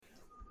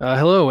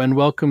Hello and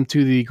welcome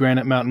to the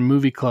Granite Mountain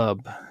Movie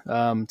Club.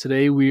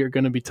 Today we are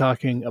going to be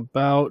talking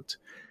about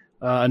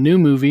a new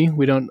movie.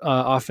 We don't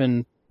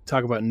often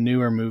talk about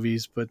newer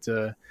movies, but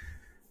we're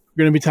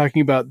going to be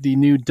talking about the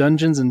new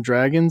Dungeons and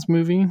Dragons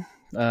movie.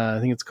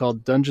 I think it's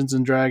called Dungeons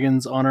and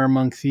Dragons: Honor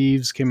Among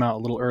Thieves. Came out a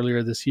little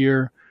earlier this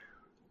year,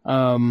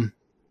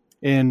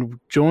 and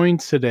joined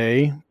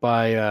today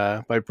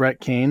by Brett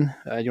Cain.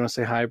 You want to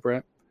say hi,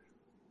 Brett?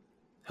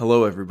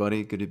 Hello,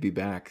 everybody. Good to be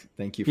back.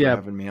 Thank you for Yeah,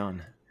 having me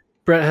on.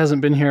 Brett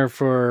hasn't been here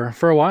for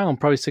a while,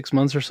 probably 6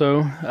 months or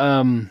so.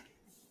 And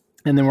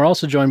then we're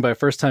also joined by a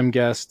first time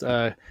guest,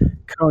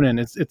 Conan.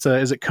 Is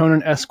it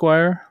Conan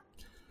Esquire?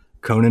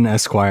 Conan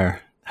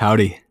Esquire.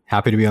 Howdy.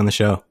 Happy to be on the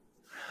show.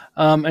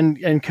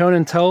 And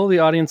Conan, tell the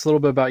audience a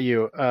little bit about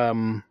you.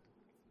 And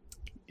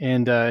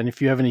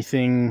if you have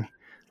anything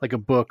like a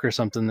book or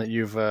something that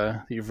you've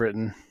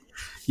written.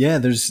 Yeah,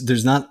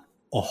 there's not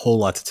a whole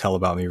lot to tell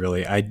about me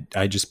really.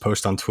 I just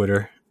post on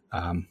Twitter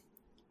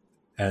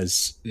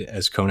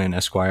as Conan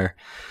Esquire.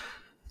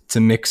 It's a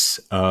mix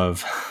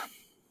of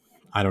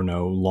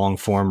long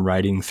form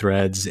writing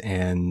threads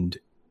and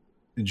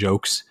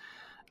jokes,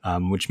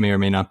 which may or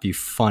may not be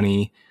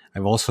funny.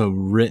 I've also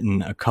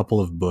written a couple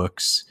of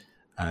books.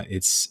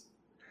 It's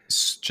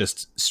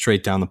just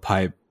straight down the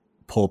pipe,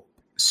 pulp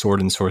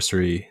sword and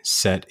sorcery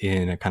set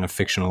in a kind of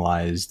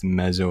fictionalized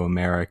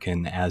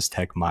Mesoamerican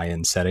Aztec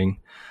Mayan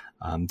setting.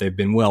 They've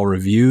been well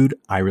reviewed.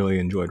 I really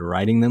enjoyed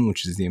writing them,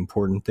 which is the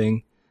important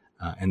thing.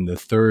 And the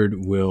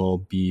third will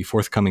be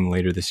forthcoming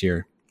later this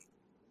year.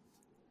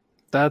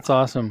 That's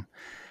awesome.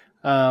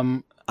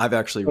 I've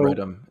actually read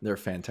them. They're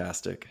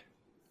fantastic.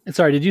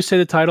 Sorry, did you say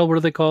the title? What are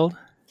they called?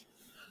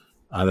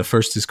 The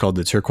first is called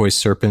The Turquoise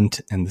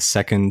Serpent, and the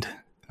second,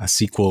 a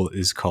sequel,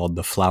 is called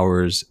The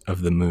Flowers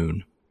of the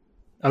Moon.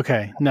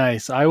 Okay,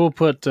 nice. I will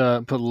put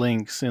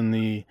links in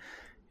the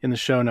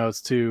show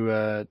notes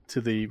to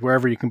the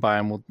wherever you can buy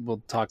them.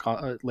 We'll talk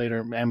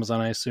later.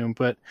 Amazon, I assume,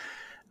 but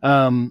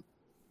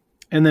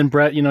and then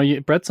Brett,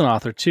 Brett's an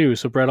author too.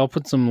 So Brett, I'll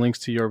put some links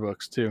to your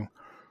books too.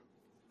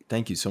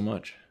 Thank you so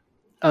much.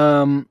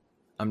 I'm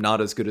not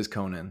as good as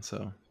Conan,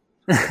 so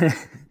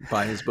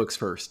buy his books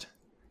first.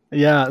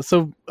 Yeah.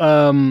 So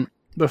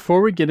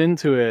before we get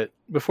into it,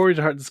 before we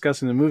start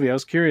discussing the movie, I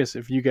was curious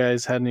if you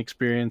guys had any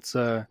experience.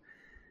 So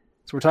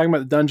we're talking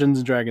about the Dungeons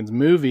and Dragons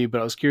movie, but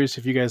I was curious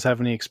if you guys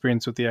have any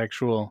experience with the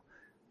actual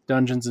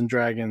Dungeons and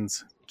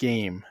Dragons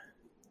game.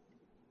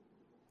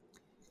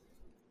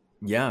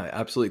 Yeah,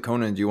 absolutely.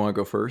 Conan, do you want to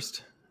go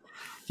first?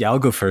 Yeah, I'll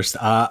go first.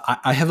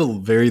 I have a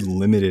very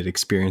limited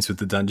experience with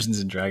the Dungeons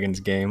and Dragons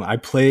game. I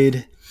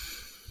played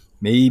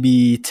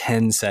maybe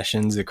 10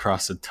 sessions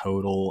across a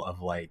total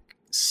of like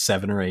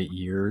 7 or 8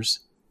 years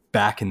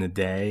back in the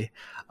day.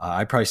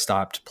 I probably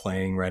stopped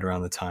playing right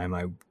around the time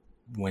I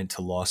went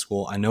to law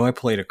school. I know I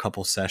played a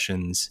couple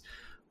sessions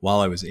while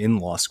I was in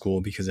law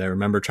school because I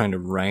remember trying to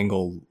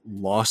wrangle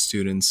law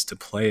students to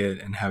play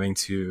it and having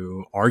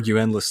to argue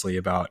endlessly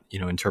about,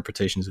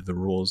 interpretations of the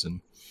rules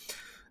and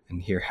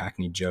hear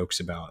hackneyed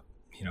jokes about,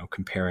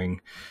 comparing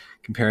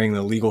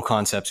the legal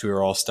concepts we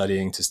were all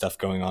studying to stuff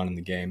going on in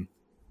the game.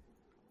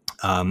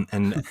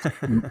 And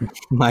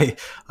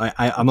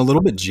I'm a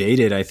little bit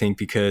jaded, I think,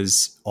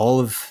 because all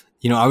of,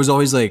 I was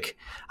always like,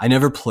 I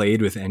never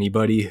played with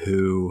anybody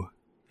who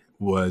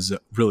was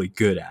really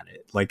good at it.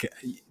 Like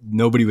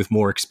nobody with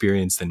more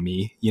experience than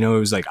me, it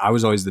was like, I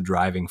was always the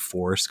driving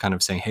force kind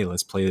of saying, hey,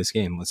 let's play this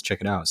game. Let's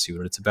check it out. See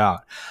what it's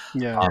about.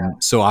 Yeah.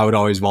 So I would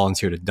always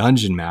volunteer to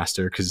dungeon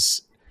master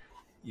because,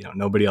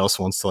 nobody else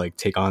wants to like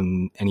take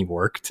on any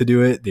work to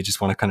do it. They just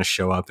want to kind of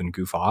show up and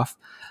goof off.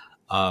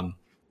 I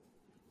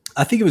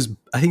think it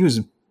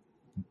was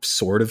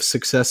sort of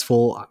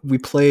successful. We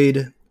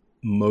played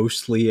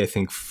mostly, I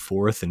think,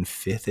 4th and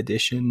 5th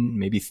edition,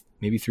 maybe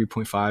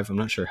 3.5. I'm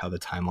not sure how the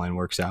timeline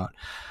works out.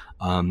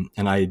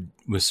 And I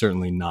was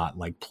certainly not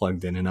like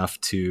plugged in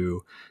enough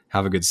to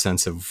have a good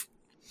sense of,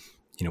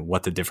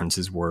 what the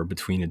differences were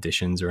between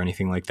editions or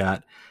anything like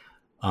that.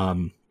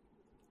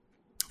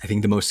 I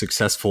think the most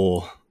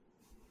successful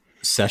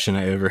session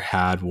I ever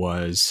had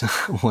was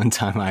one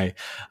time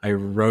I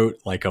wrote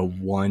like a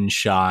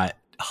one-shot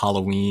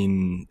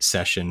Halloween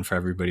session for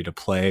everybody to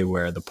play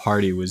where the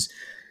party was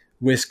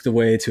whisked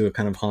away to a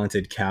kind of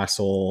haunted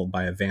castle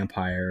by a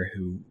vampire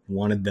who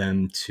wanted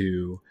them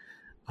to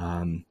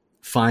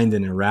find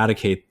and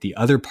eradicate the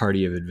other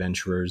party of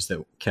adventurers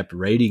that kept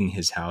raiding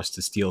his house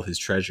to steal his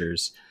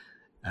treasures.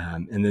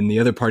 And then the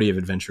other party of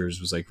adventurers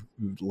was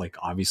like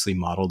obviously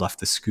modeled off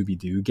the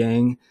Scooby-Doo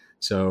gang.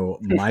 So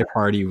my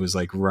party was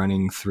like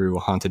running through a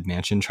haunted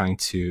mansion trying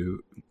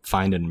to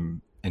find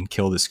and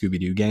kill the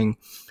Scooby-Doo gang.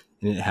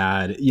 And it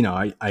had,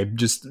 I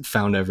just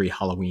found every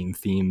Halloween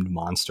themed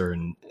monster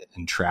and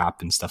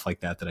trap and stuff like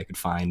that I could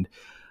find.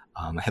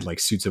 I had like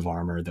suits of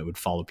armor that would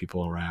follow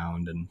people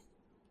around and,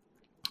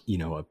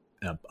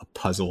 a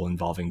puzzle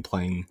involving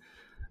playing,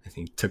 I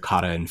think,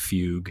 toccata and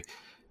fugue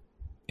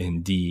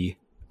in D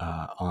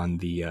on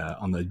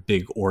the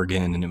big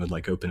organ, and it would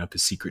like open up a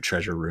secret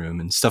treasure room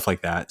and stuff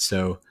like that.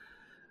 So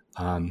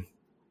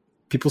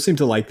people seem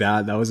to like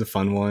that. That was a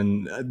fun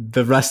one.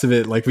 The rest of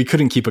it, like we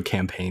couldn't keep a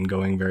campaign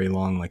going very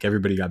long. Like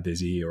everybody got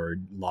busy or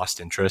lost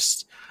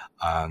interest.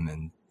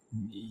 And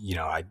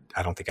I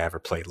don't think I ever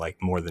played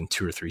like more than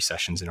 2 or 3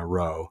 sessions in a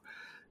row.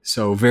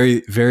 So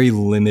very, very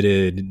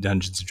limited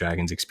Dungeons and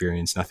Dragons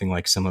experience. Nothing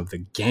like some of the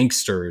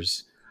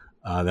gangsters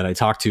that I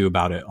talked to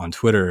about it on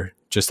Twitter,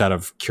 just out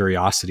of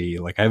curiosity.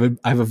 Like I'm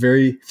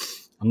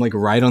like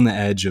right on the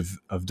edge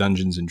of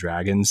Dungeons and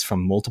Dragons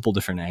from multiple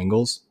different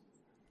angles.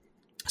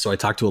 So I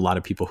talked to a lot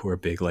of people who are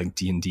big like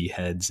D&D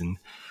heads and,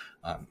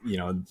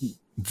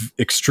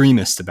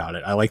 extremists about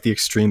it. I like the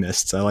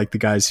extremists. I like the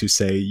guys who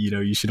say,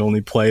 you should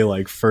only play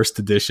like first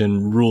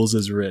edition rules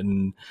as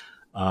written,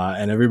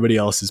 and everybody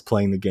else is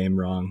playing the game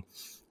wrong.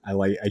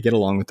 I get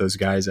along with those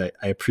guys. I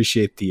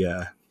appreciate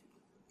the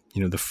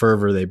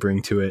fervor they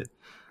bring to it.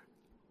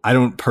 I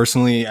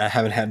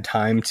haven't had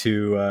time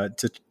to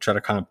try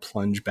to kind of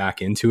plunge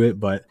back into it,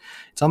 but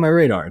it's on my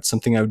radar. It's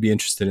something I would be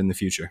interested in the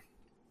future.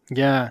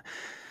 Yeah.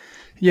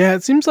 Yeah.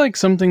 It seems like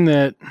something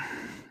that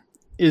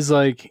is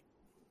like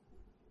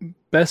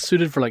best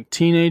suited for like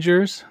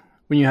teenagers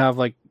when you have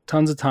like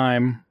tons of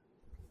time,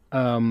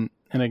 and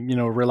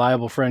a,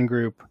 reliable friend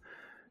group,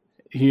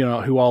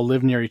 who all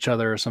live near each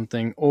other or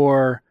something,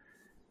 or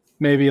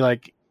maybe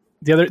like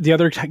the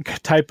other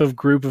type of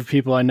group of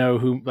people I know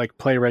who like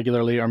play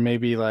regularly are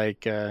maybe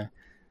like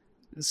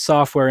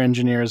software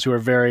engineers who are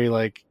very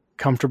like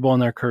comfortable in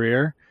their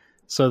career.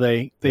 So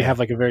they have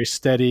like a very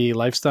steady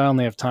lifestyle and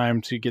they have time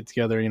to get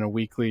together,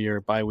 weekly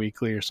or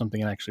bi-weekly or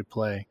something and actually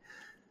play.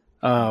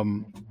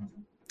 And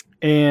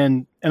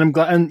I'm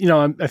glad,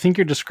 and I think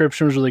your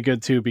description was really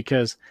good too,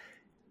 because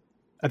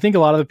I think a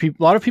lot of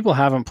people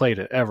haven't played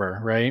it ever,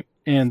 right?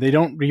 And they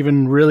don't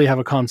even really have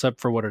a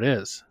concept for what it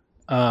is.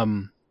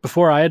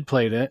 Before I had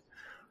played it,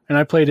 and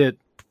I played it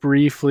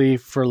briefly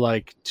for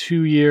like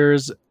 2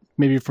 years,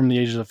 maybe from the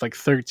ages of like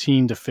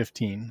 13 to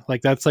 15.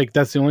 That's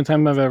the only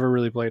time I've ever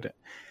really played it.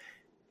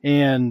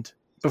 And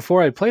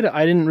before I played it,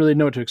 I didn't really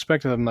know what to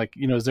expect. I'm like,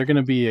 is there going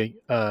to be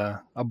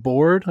a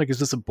board? Like, is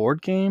this a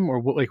board game or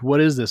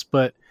what is this?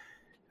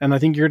 And I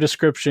think your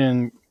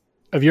description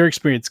of your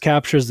experience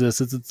captures this.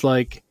 It's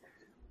like,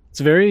 it's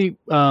very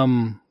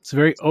open.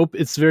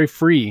 It's very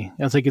free.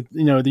 It's like,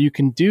 you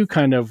can do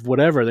kind of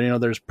whatever,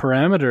 there's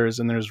parameters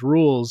and there's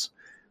rules,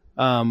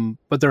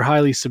 but they're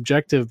highly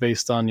subjective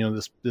based on,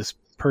 this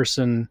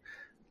person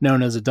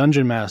known as a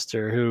dungeon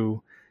master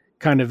who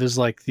kind of is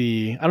like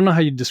I don't know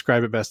how you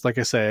describe it best. Like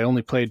I say, I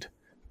only played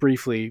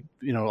briefly,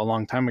 a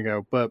long time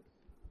ago, but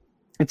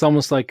it's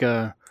almost like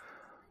it's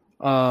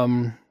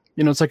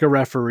like a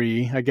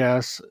referee, I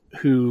guess,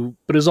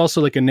 but is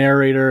also like a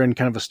narrator and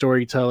kind of a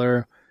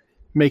storyteller,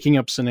 making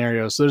up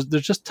scenarios. So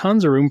there's just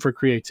tons of room for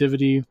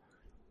creativity.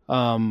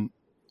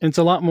 It's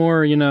a lot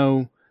more,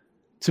 to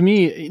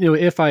me,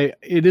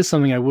 it is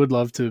something I would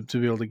love to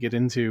be able to get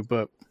into,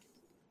 but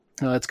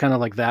it's kind of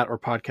like that or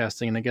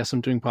podcasting. And I guess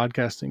I'm doing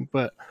podcasting,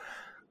 but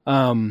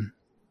I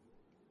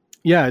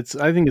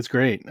think it's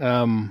great.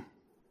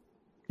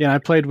 I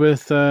played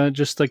with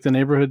just like some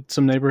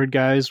neighborhood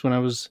guys when I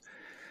was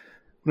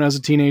a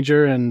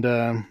teenager, and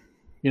there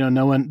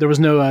was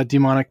no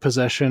demonic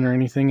possession or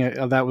anything.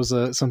 That was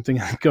something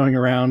going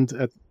around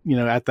at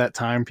that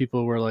time.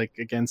 People were like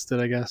against it,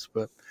 I guess,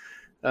 but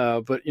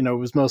it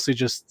was mostly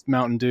just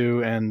Mountain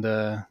Dew and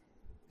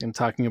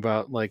talking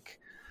about like,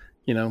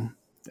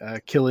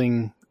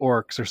 killing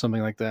orcs or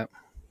something like that.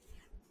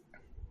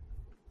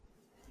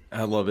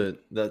 I love it.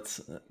 That's,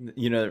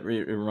 it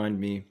reminded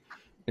me,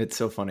 it's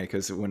so funny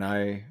because when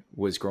I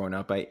was growing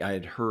up, I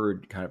had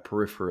heard kind of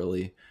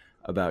peripherally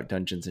about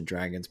Dungeons and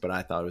Dragons, but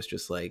I thought it was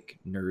just like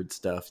nerd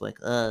stuff, like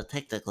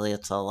technically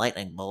it's a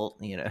lightning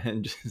bolt,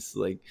 and just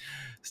like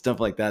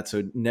stuff like that. So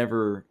it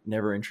never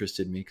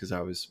interested me because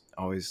I was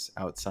always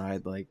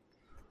outside, like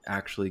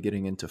actually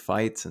getting into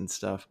fights and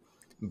stuff.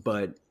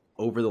 But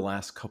over the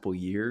last couple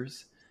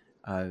years,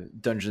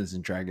 Dungeons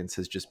and Dragons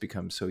has just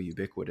become so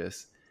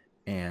ubiquitous.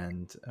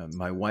 And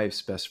my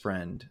wife's best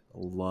friend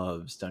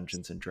loves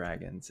Dungeons and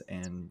Dragons,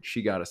 and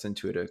she got us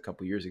into it a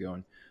couple years ago,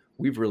 and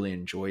we've really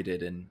enjoyed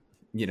it. And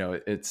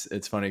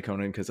it's funny,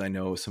 Conan, because I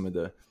know some of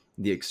the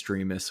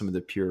extremists, some of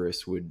the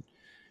purists would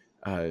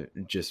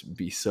just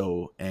be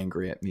so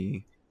angry at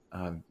me.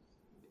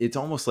 It's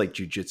almost like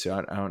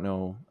jujitsu. I don't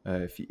know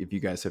if you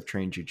guys have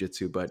trained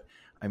jujitsu, but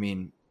I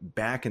mean,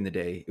 back in the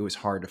day, it was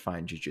hard to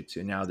find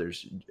jujitsu. Now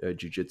there's a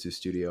jujitsu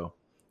studio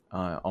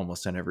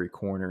almost on every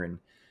corner, and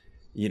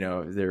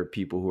there are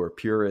people who are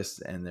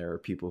purists and there are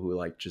people who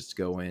like just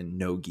go in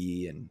no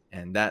gi,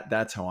 and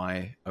that's how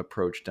I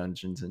approach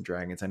Dungeons and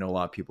Dragons. I know a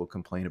lot of people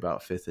complain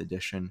about 5th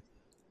edition,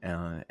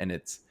 and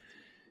it's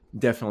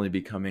definitely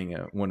becoming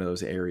one of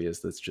those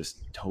areas that's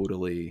just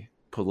totally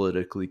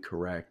politically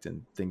correct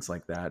and things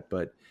like that.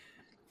 But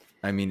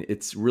I mean,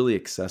 it's really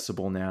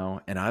accessible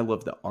now, and I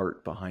love the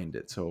art behind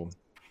it. So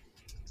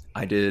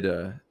I did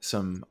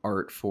some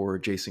art for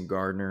Jason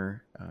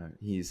Gardner.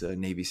 He's a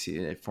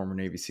former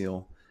Navy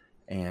SEAL,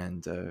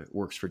 and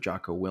works for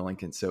Jocko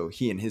Willink, and so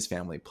he and his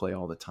family play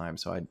all the time.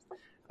 So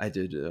I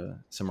did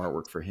some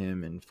artwork for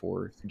him, and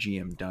for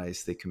GM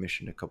Dice, they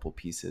commissioned a couple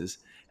pieces,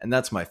 and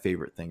that's my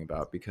favorite thing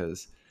about,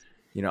 because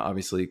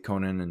obviously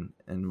Conan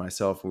and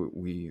myself,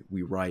 we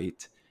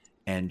write,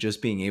 and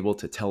just being able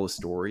to tell a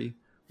story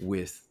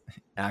with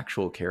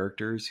actual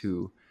characters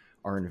who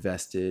are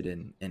invested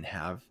and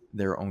have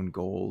their own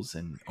goals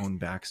and own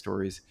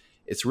backstories,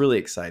 it's really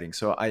exciting.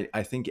 So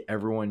I think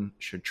everyone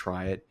should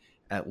try it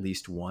at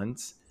least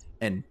once,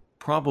 and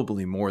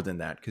probably more than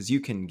that, because you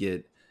can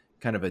get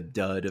kind of a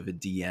dud of a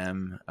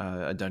DM,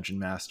 a dungeon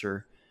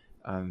master,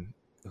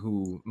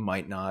 who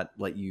might not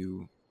let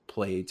you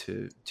play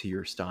to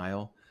your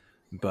style.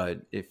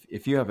 But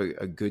if you have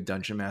a good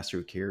dungeon master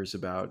who cares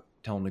about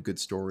telling a good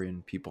story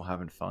and people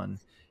having fun,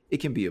 it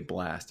can be a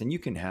blast. And you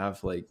can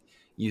have, like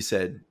you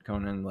said,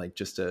 Conan, like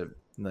just a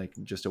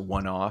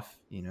one-off.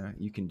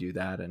 You can do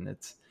that, and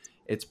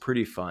it's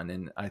pretty fun,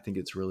 and I think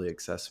it's really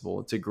accessible.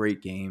 It's a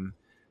great game.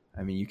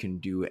 I mean, you can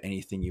do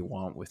anything you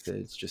want with it.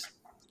 It's just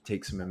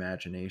take some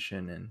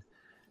imagination,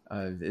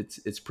 and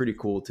it's pretty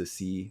cool to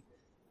see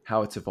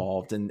how it's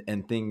evolved,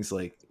 and things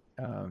like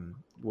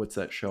what's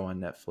that show on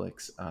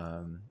Netflix,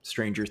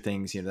 Stranger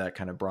Things, that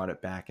kind of brought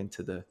it back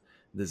into the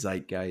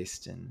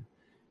zeitgeist, and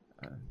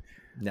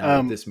now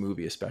with this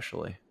movie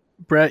especially.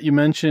 Brett, you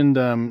mentioned,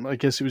 I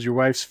guess it was your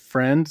wife's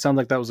friend. Sounds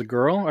like that was a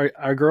girl.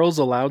 Are girls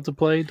allowed to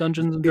play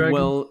Dungeons and Dragons?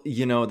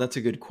 Well, that's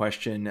a good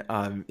question.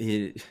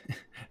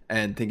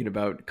 And thinking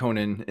about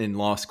Conan in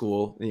law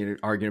school,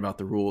 arguing about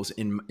the rules.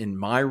 In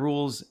my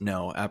rules,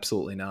 no,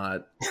 absolutely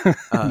not.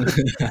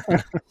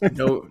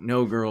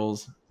 No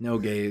girls, no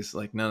gays,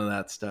 like none of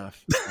that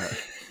stuff.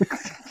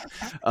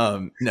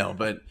 No,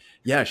 but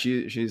yeah,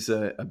 she's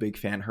a big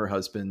fan. Her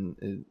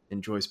husband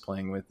enjoys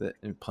playing with it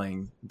and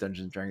playing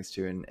Dungeons and Dragons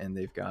too, and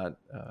they've got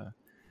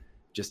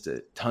just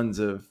tons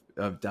of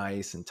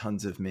dice and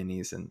tons of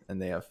minis,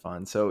 and they have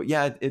fun. So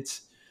yeah,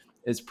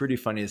 it's pretty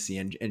funny to see,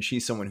 and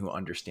she's someone who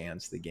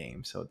understands the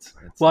game. So it's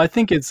well, I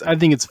think it's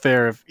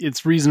fair, if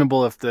it's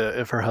reasonable,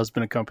 if her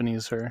husband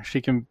accompanies her, she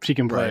can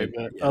play, right,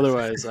 but yes.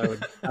 Otherwise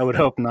I would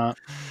hope not.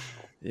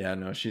 Yeah,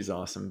 no, she's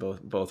awesome.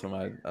 Both of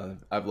them,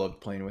 I've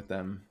loved playing with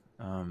them.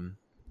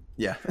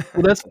 Yeah.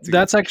 Well,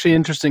 that's actually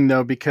interesting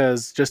though,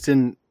 because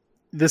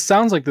this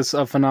sounds like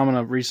a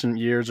phenomenon of recent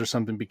years or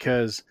something,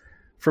 because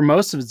for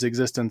most of its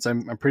existence,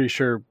 I'm pretty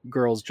sure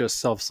girls just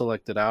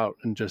self-selected out,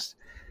 and just,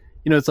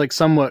 it's like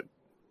somewhat,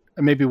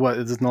 maybe what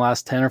is in the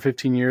last 10 or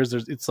 15 years,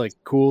 it's like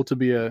cool to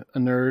be a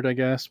nerd, I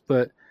guess,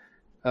 but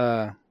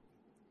that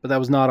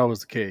was not always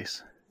the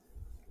case.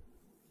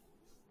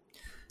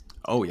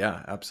 Oh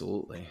yeah,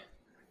 absolutely.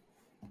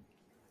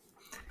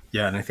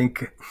 Yeah, and I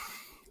think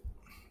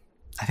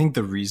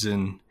the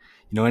reason,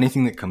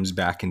 anything that comes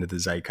back into the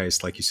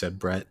zeitgeist, like you said,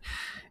 Brett,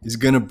 is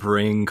going to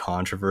bring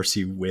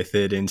controversy with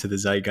it into the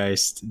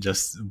zeitgeist,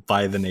 just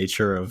by the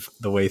nature of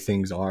the way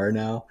things are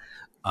now.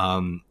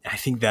 I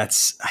think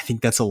that's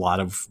a lot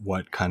of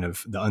what kind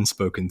of the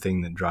unspoken thing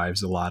that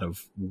drives a lot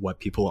of what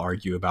people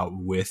argue about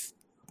with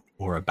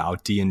or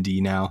about D&D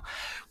now,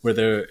 where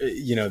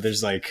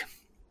there's like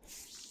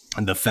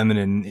the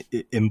feminine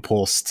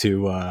impulse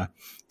to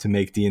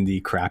make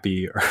D&D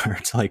crappy, or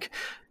to like,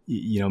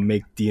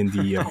 make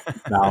D&D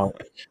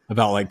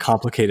about like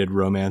complicated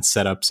romance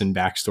setups and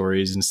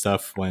backstories and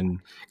stuff,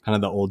 when kind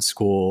of the old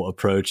school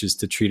approach is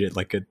to treat it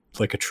like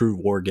a true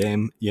war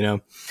game,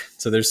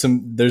 So there's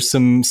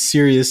some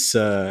serious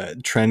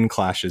trend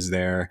clashes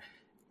there,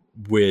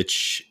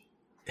 which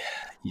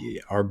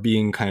are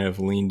being kind of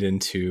leaned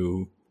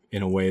into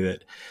in a way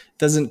that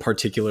doesn't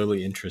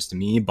particularly interest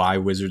me by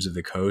Wizards of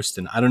the Coast.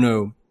 And I don't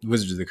know,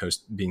 Wizards of the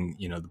Coast being,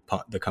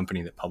 the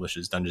company that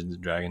publishes Dungeons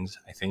and Dragons.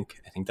 I think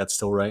that's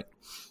still right.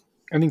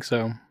 I think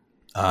so.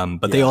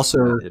 But it they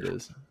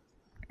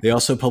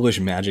also publish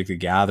Magic the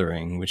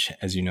Gathering, which,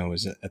 as you know,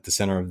 is at the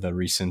center of the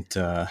recent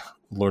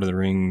Lord of the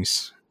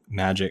Rings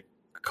Magic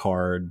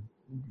card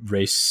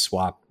race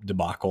swap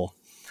debacle.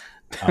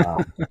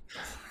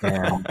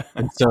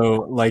 And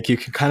so, like, you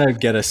can kind of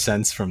get a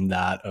sense from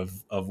that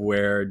of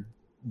where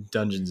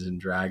Dungeons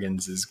and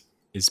Dragons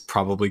is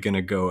probably going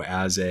to go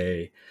as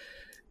a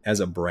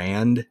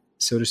brand,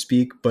 so to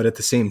speak. But at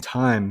the same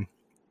time,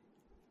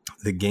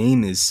 the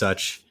game is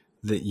such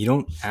that you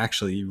don't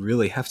actually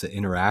really have to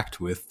interact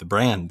with the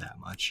brand that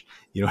much.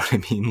 You know what I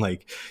mean?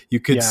 Like,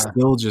 you could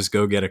still just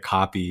go get a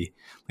copy,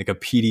 like a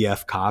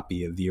PDF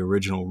copy of the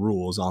original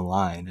rules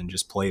online, and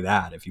just play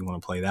that if you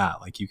want to play that.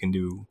 Like, you can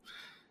do.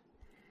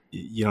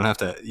 You don't have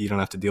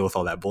to deal with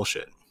all that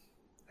bullshit.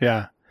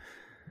 Yeah.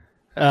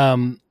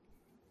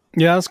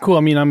 Yeah, that's cool.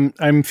 I mean,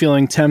 I'm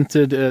feeling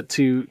tempted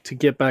to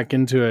get back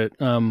into it.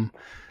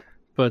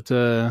 But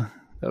that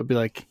would be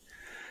like,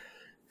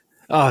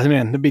 oh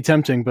man, that'd be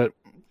tempting, but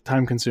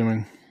time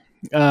consuming.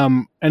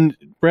 And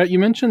Brett, you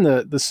mentioned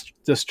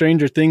the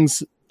Stranger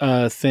Things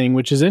thing,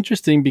 which is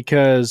interesting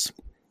because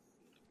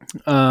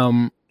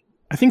I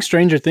think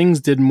Stranger Things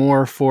did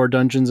more for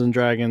Dungeons and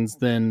Dragons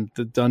than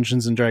the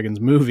Dungeons and Dragons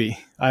movie.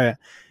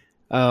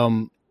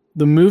 The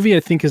movie I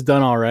think has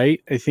done all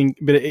right. I think,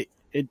 but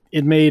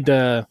it made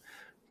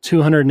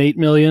 $208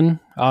 million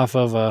off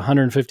of a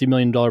 $150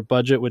 million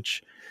budget,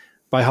 which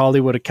by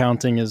Hollywood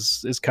accounting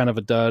is kind of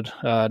a dud.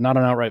 Not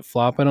an outright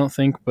flop, I don't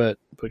think, but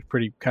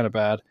pretty kind of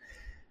bad.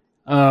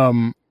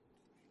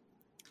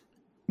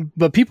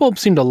 But people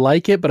seem to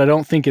like it, but I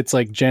don't think it's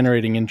like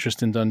generating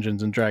interest in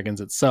Dungeons and Dragons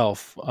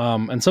itself.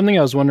 And something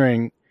I was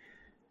wondering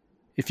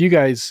if you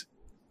guys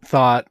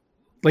thought,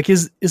 like,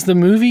 is the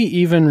movie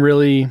even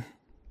really?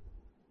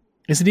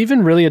 Is it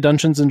even really a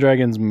Dungeons and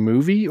Dragons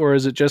movie, or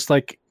is it just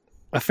like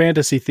a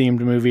fantasy themed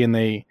movie and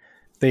they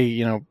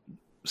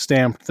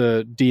stamped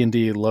the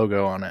D&D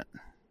logo on it?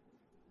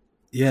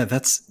 Yeah,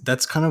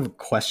 that's kind of a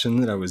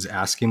question that I was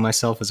asking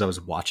myself as I was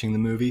watching the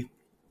movie,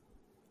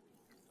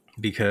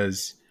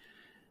 because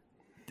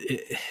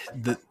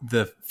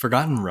the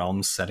Forgotten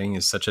Realms setting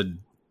is such a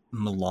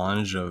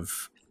melange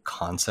of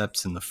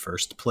concepts in the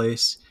first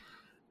place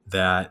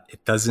that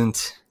it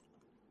doesn't,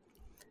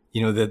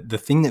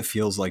 the thing that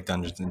feels like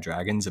Dungeons and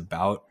Dragons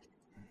about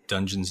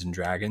Dungeons and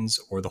Dragons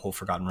or the whole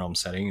Forgotten Realms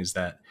setting is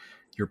that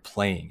you're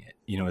playing it.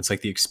 It's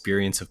like the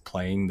experience of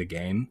playing the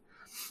game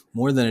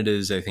more than it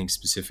is, I think,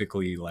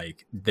 specifically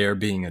like there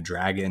being a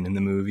dragon in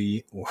the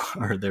movie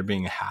or there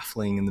being a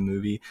halfling in the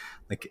movie.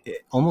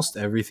 Like almost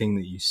everything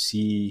that you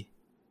see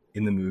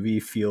in the movie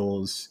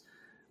feels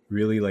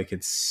really like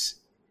it's,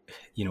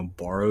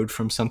 borrowed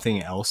from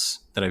something else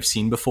that I've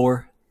seen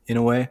before in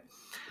a way.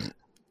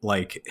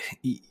 Like,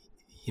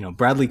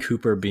 Bradley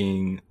Cooper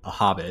being a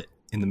hobbit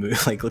in the movie,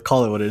 like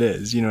call it what it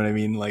is, you know what I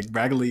mean? Like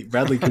Bradley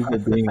Cooper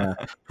being a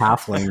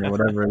halfling or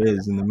whatever it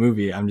is in the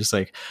movie. I'm just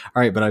like,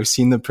 all right, but I've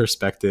seen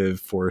the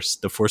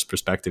forced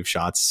perspective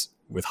shots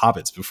with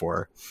hobbits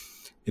before.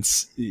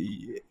 It's,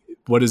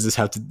 what does this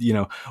have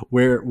to,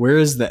 where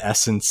is the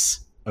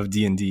essence of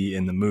D&D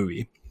in the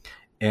movie?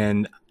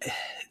 And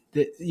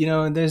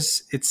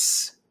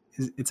it's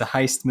a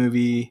heist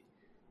movie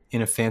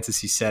in a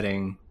fantasy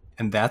setting,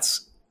 and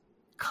that's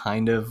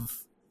kind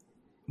of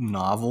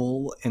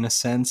novel in a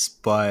sense,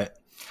 but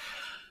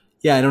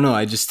yeah, I don't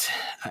know.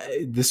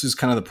 This was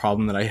kind of the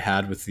problem that I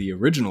had with the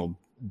original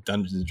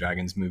Dungeons and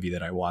Dragons movie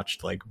that I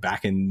watched like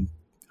back in,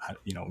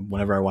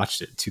 whenever I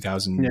watched it,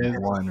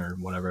 2001 or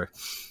whatever,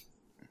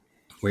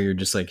 where you're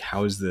just like,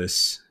 how is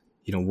this,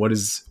 what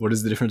is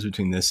the difference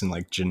between this and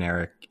like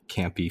generic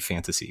campy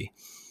fantasy?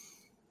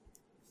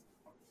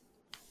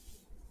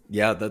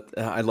 Yeah,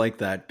 I like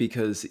that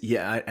because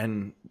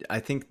and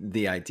I think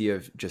the idea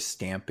of just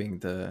stamping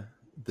the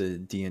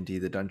D&D,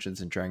 the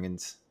Dungeons and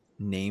Dragons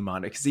name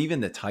on it, because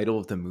even the title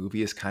of the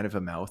movie is kind of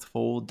a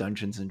mouthful.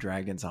 Dungeons and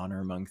Dragons: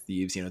 Honor Among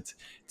Thieves.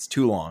 It's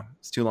too long.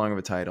 It's too long of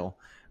a title.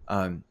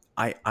 I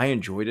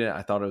enjoyed it.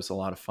 I thought it was a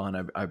lot of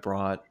fun. I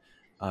brought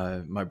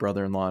my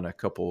brother-in-law and a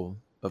couple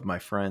of my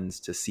friends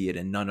to see it,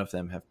 and none of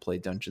them have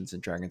played Dungeons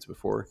and Dragons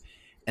before,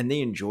 and they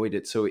enjoyed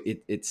it. So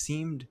it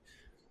seemed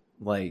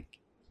like,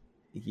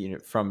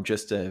 from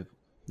just a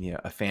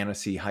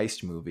fantasy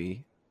heist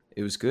movie,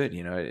 it was good.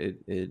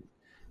 It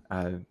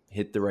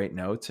hit the right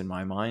notes in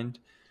my mind.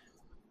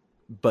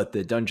 But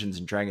the Dungeons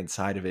and Dragons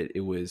side of it,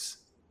 it was,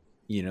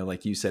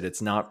 like you said,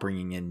 it's not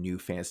bringing in new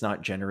fans, it's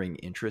not generating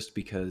interest,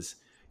 because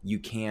you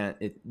can't.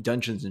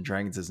 Dungeons and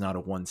Dragons is not a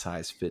one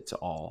size fits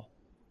all,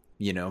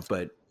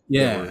 but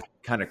there were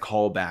kind of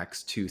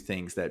callbacks to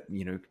things that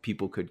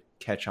people could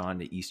catch on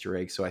to Easter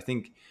eggs. So I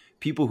think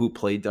people who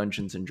play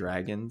Dungeons and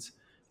Dragons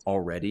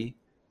already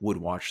would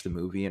watch the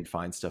movie and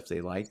find stuff they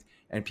liked,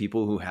 and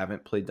people who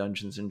haven't played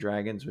Dungeons and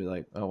Dragons were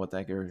like, oh, what the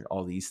heck are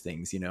all these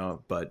things,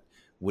 but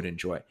would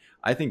enjoy.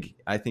 I think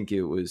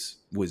it was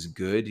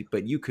good,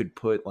 but you could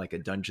put like a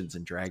Dungeons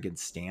and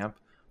Dragons stamp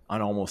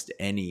on almost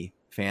any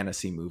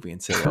fantasy movie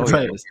and say, oh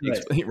right, yeah, this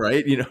takes place,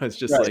 right? It's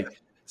just right. Like,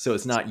 so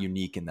it's not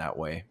unique in that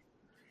way.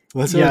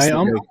 Well,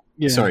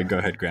 sorry, go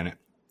ahead, Granite.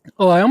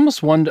 Oh, I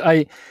almost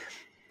wondered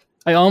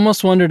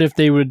if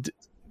they would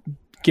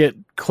get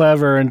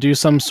clever and do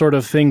some sort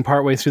of thing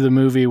partway through the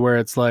movie where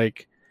it's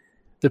like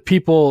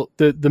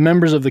the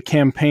members of the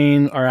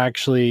campaign are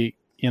actually,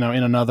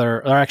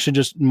 are actually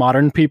just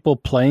modern people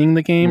playing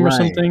the game, right, or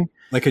something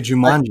like a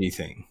Jumanji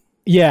thing.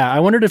 Yeah, I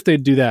wondered if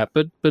they'd do that,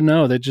 but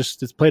no,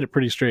 it's played it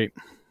pretty straight.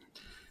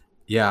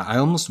 Yeah, I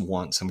almost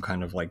want some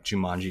kind of like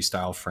Jumanji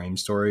style frame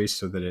story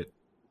so that it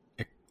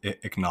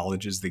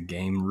acknowledges the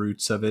game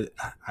roots of it.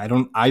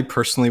 I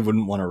personally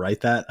wouldn't want to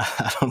write that.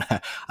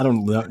 I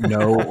don't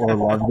know or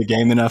love the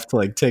game enough to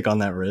like take on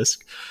that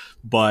risk.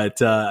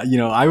 But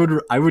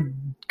I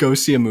would go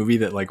see a movie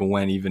that like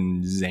went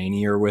even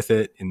zanier with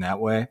it in that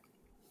way.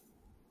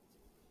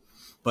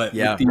 But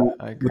yeah,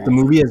 with the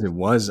movie as it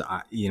was,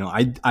 I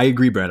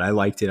agree, Brett. I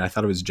liked it. I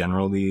thought it was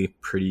generally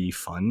pretty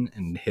fun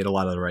and hit a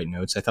lot of the right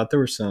notes. I thought there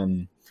was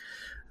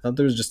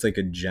just like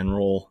a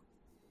general,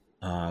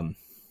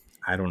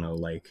 I don't know,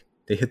 like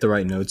they hit the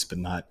right notes, but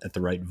not at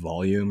the right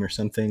volume or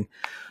something.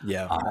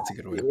 Yeah, that's a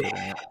good way of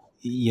putting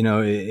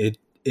it.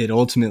 It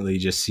ultimately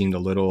just seemed a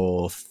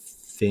little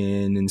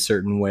thin in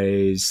certain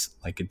ways.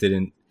 Like it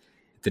didn't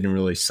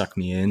really suck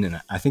me in,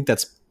 and I think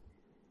that's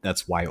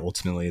why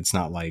ultimately it's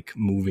not like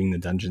moving the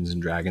Dungeons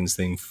and Dragons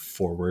thing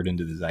forward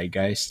into the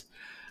zeitgeist.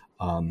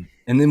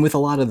 And then with a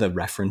lot of the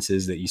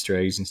references, the Easter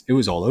eggs, it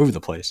was all over the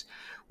place,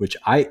 which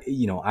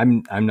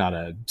I'm not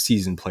a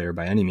seasoned player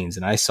by any means.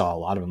 And I saw a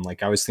lot of them.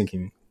 Like I was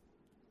thinking,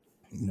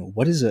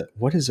 what is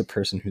a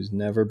person who's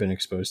never been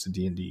exposed to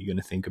D&D going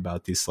to think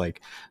about this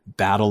like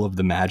battle of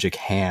the magic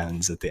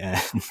hands at the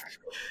end?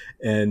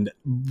 And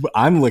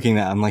I'm looking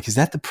at, I'm like, is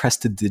that the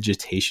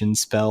prestidigitation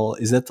spell?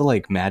 Is that the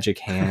like magic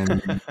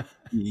hand,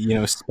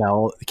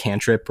 spell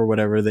cantrip or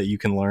whatever that you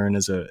can learn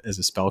as a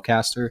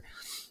spellcaster?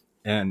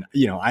 And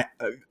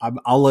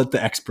I'll let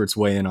the experts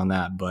weigh in on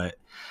that, but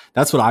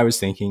that's what I was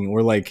thinking.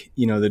 Or like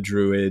the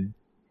druid,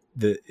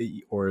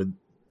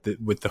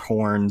 with the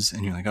horns,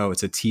 and you're like, oh,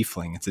 it's a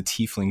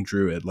tiefling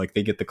druid. Like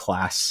they get the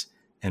class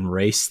and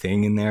race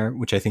thing in there,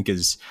 which I think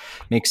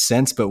makes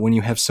sense. But when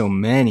you have so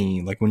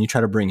many, like when you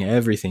try to bring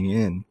everything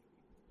in,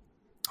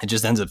 it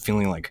just ends up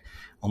feeling like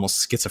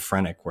almost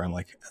schizophrenic, where I'm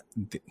like,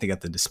 they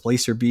got the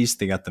displacer beast,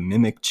 they got the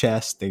mimic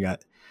chest, they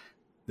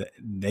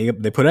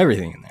put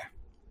everything in there.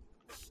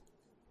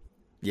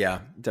 Yeah,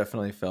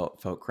 definitely felt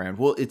crammed.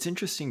 Well, it's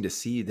interesting to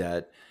see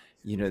that,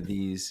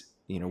 these,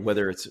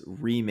 whether it's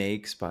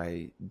remakes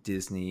by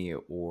Disney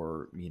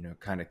or,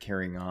 kind of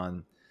carrying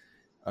on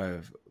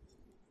of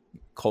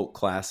cult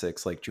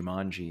classics like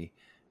Jumanji.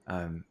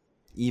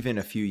 Even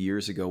a few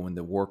years ago when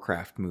the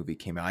Warcraft movie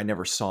came out, I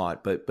never saw it,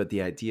 but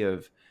the idea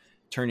of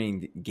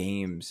turning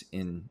games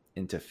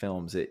into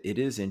films, it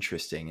is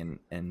interesting.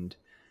 And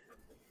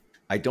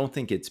I don't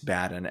think it's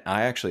bad. And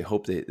I actually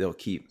hope that they'll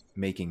keep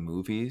making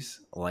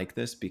movies like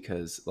this,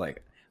 because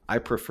like I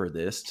prefer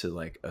this to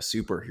like a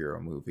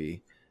superhero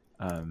movie.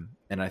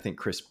 And I think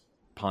Chris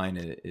Pine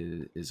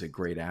is a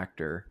great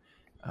actor.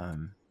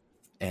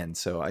 And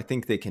so I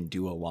think they can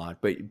do a lot,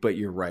 but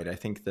you're right. I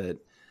think that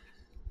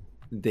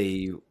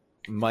they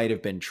might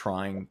have been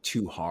trying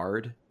too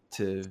hard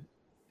to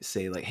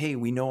say like, hey,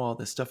 we know all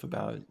this stuff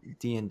about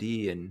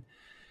D&D, and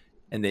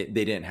they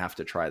didn't have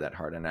to try that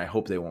hard. And I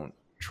hope they won't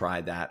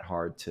try that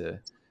hard to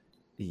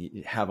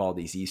have all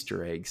these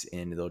Easter eggs,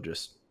 and they'll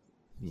just,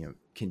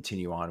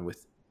 continue on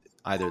with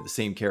either the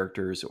same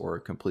characters or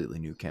a completely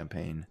new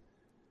campaign.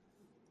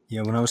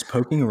 Yeah. When I was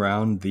poking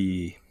around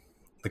the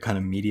kind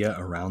of media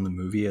around the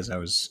movie as I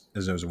was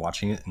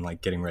watching it and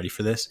like getting ready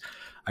for this,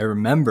 I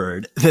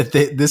remembered that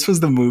this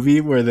was the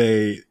movie where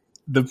the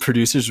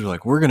producers were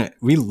like,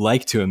 we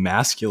like to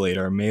emasculate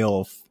our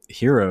male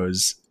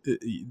heroes.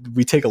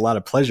 We take a lot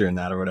of pleasure in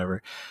that or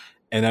whatever.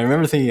 And I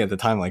remember thinking at the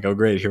time, like, oh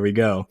great, here we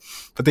go.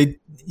 But they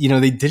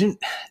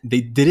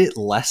did it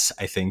less,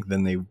 I think,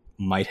 than they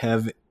might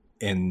have,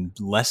 and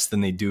less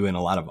than they do in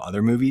a lot of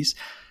other movies.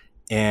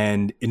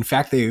 And in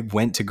fact, they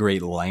went to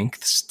great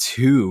lengths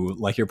to,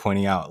 like you're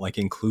pointing out, like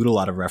include a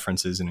lot of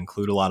references and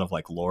include a lot of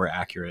like lore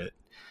accurate,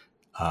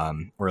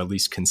 or at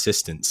least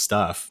consistent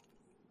stuff,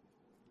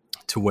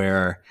 to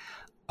where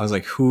I was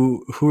like,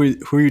 who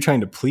are you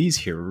trying to please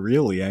here?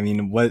 Really? I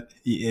mean,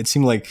 it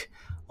seemed like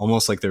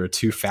almost like there were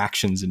two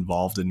factions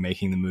involved in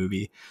making the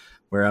movie,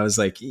 where I was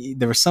like,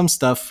 there was some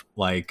stuff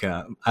like,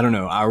 I don't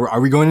know.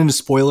 Are we going into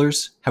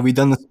spoilers? Have we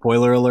done the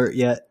spoiler alert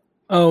yet?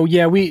 Oh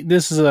yeah,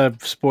 this is a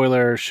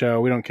spoiler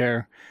show. We don't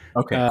care.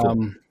 Okay,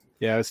 cool.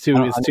 Yeah, it's too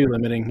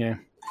limiting. Yeah.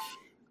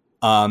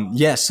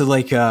 Yeah. So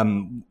like,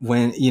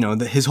 when,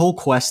 his whole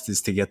quest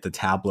is to get the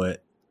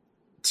tablet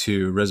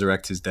to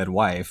resurrect his dead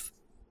wife.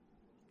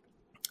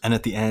 And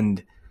at the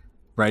end,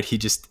 right,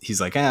 he's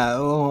like,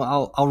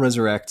 I'll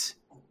resurrect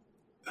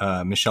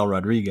Michelle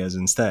Rodriguez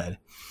instead.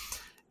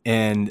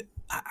 And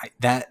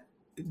that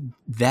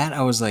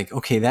I was like,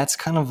 okay, that's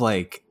kind of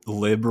like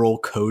liberal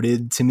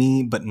coded to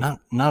me, but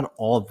not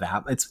all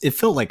that. It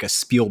felt like a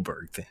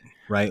Spielberg thing,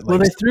 right? Like,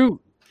 well,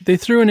 they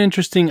threw an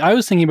interesting. I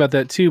was thinking about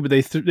that too, but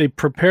they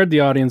prepared the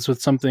audience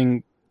with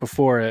something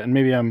before it, and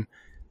maybe I'm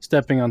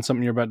stepping on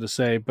something you're about to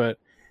say, but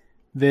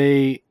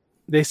they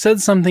said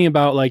something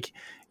about like,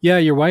 yeah,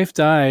 your wife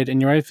died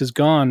and your wife is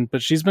gone,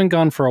 but she's been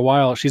gone for a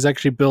while. She's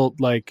actually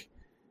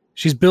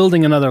she's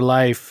building another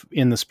life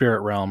in the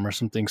spirit realm or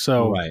something.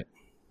 So right.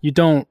 You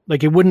don't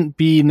like, it wouldn't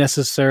be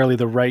necessarily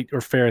the right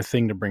or fair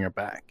thing to bring her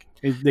back.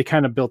 They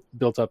kind of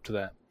built up to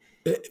that.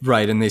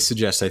 Right. And they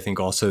suggest, I think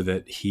also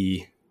that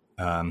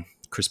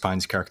Chris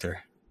Pine's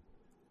character,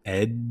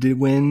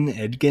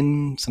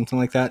 Edgin, something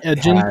like that.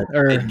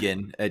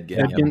 Edgin.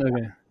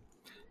 Okay.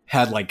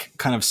 Had like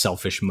kind of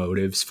selfish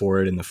motives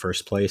for it in the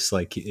first place.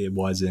 Like it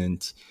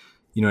wasn't,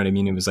 you know what I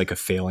mean? It was like a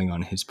failing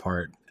on his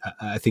part.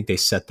 I think they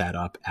set that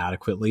up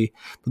adequately,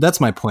 but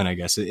that's my point, I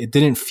guess. It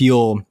didn't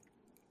feel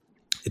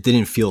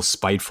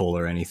spiteful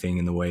or anything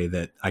in the way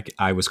that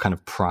I was kind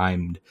of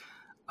primed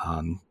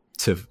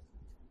to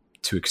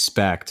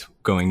expect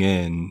going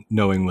in,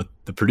 knowing what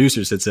the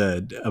producers had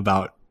said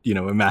about,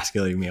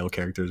 emasculating male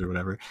characters or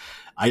whatever.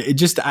 I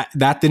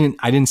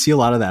didn't see a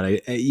lot of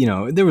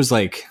that. There was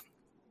like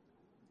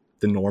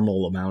the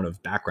normal amount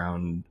of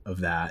background of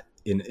that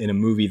in a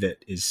movie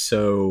that is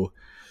so,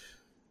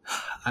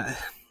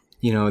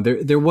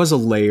 there was a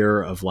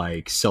layer of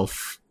like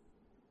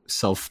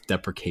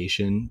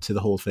self-deprecation to the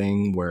whole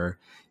thing where,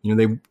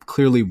 they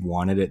clearly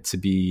wanted it to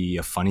be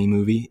a funny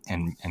movie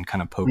and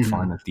kind of poke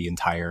fun at the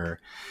entire,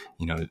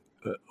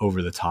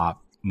 over the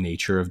top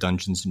nature of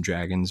Dungeons and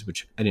Dragons,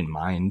 which I didn't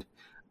mind.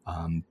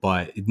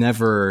 But it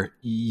never,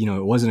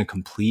 it wasn't a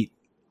complete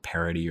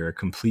parody or a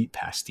complete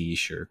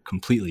pastiche or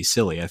completely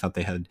silly. I thought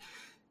they had,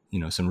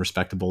 some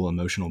respectable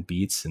emotional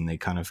beats, and they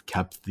kind of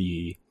kept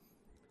the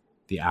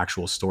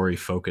actual story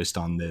focused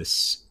on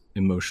this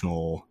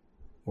emotional,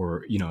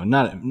 or,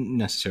 not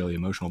necessarily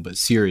emotional, but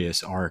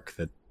serious arc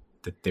that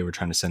they were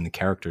trying to send the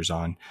characters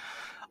on.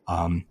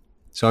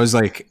 So I was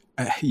like,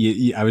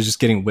 I was just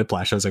getting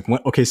whiplash. I was like,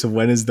 okay, so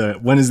when is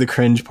the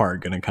cringe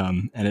part going to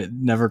come? And it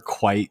never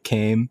quite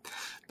came,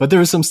 but there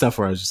was some stuff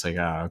where I was just like,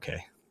 oh,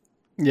 okay.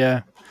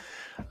 Yeah.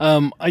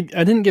 I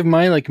didn't give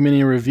my like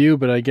mini review,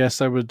 but I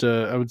guess I would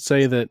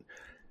say that,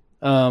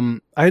 I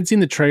had seen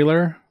the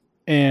trailer,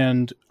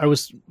 and I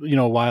was,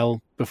 a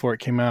while before it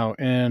came out,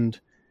 and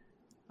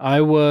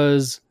I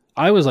was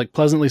like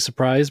pleasantly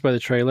surprised by the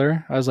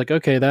trailer. I was like,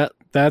 okay,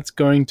 that's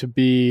going to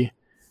be,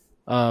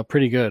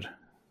 pretty good.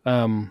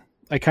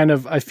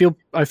 I feel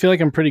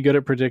like I'm pretty good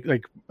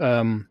at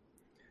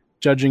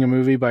judging a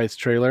movie by its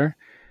trailer,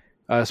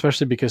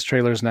 especially because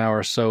trailers now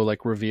are so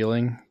like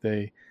revealing.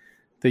 They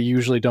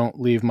usually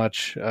don't leave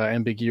much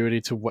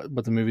ambiguity to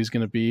what the movie's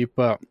going to be,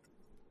 but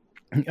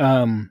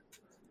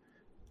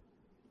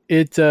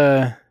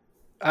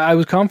I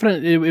was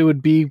confident it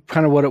would be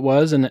kind of what it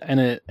was, and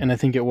I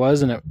think it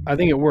was, and I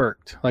think it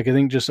worked. Like, I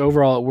think just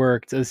overall it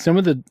worked. Some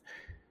of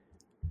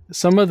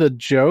the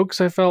jokes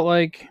I felt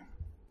like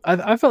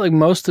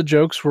most of the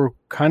jokes were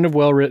kind of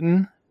well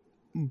written,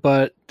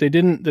 but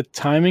the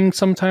timing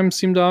sometimes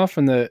seemed off,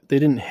 and they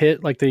didn't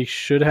hit like they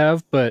should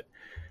have, but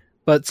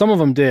some of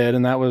them did,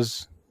 and that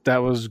was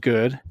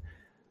good.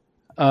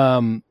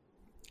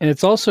 And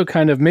it's also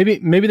kind of,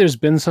 maybe there's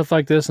been stuff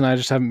like this and I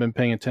just haven't been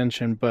paying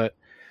attention, but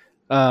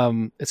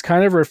it's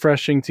kind of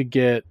refreshing to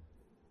get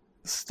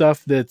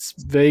stuff that's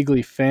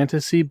vaguely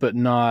fantasy, but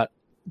not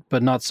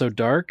so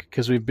dark,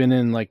 because we've been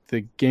in like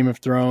the Game of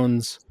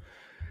Thrones,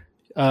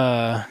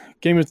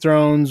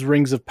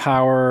 Rings of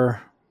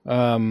Power,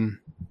 and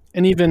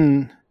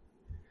even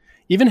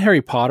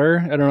Harry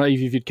Potter. I don't know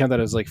if you'd count that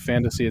as like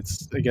fantasy.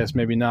 It's, I guess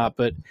maybe not,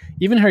 but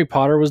even Harry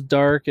Potter was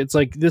dark. It's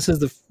like, this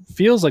is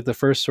feels like the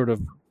first sort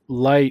of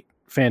light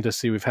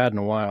fantasy we've had in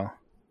a while.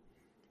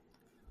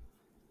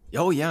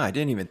 Oh yeah, I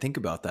didn't even think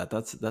about that.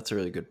 That's a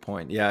really good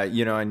point. Yeah,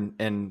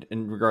 and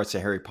in regards to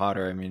Harry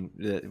Potter, I mean,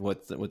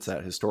 what's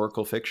that,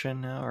 historical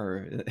fiction now,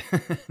 or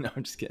no?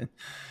 I'm just kidding.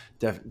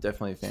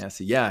 Definitely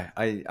fantasy. Yeah,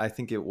 I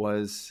think it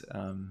was.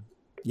 I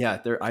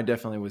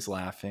definitely was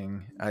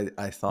laughing.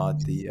 I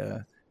thought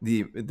the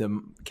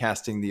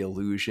casting the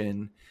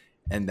illusion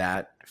and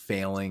that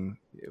failing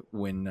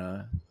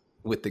when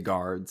with the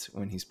guards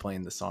when he's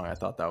playing the song, I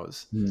thought that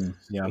was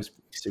was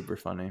super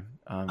funny.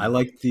 I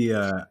like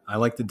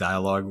the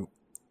dialogue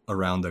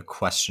around the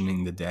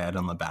questioning the dead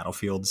on the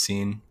battlefield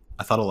scene.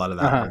 I thought a lot of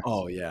that.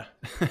 Oh yeah,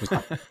 was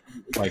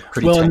like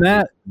pretty well.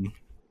 And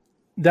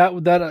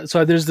that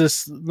so there's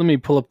this. Let me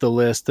pull up the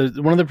list.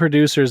 One of the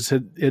producers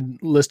had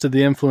listed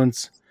the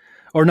influence,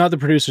 or not the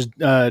producers.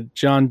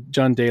 John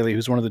Daly,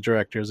 who's one of the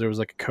directors. There was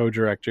like a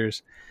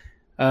co-directors.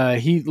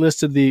 He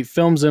listed the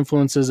film's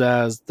influences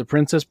as The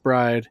Princess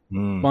Bride,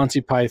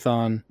 Monty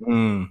Python,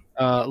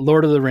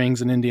 Lord of the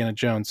Rings, and Indiana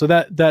Jones. So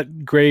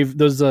that grave,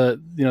 those the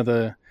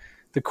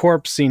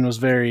corpse scene was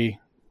very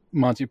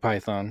Monty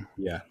Python.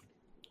 Yeah,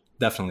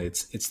 definitely.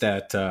 It's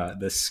that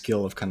the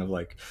skill of kind of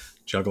like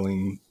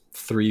juggling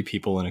three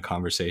people in a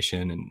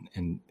conversation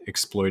and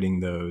exploiting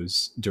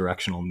those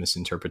directional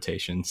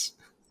misinterpretations.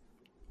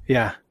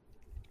 Yeah.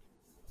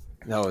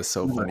 That was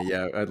so funny.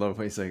 Yeah, I love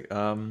when he's like,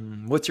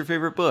 what's your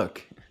favorite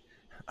book?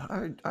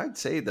 I'd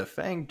say The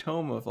Fang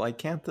Tome of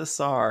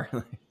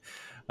Lycanthusar.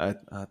 I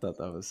thought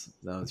that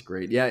was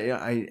great. Yeah.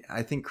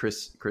 I think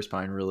Chris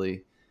Pine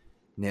really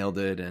nailed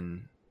it,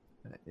 and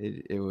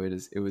it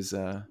was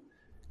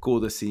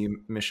cool to see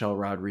Michelle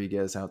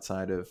Rodriguez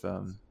outside of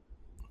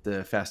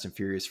the Fast and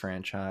Furious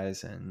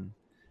franchise, and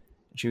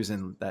she was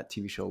in that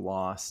TV show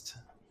Lost,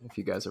 if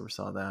you guys ever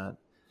saw that.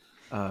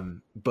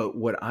 But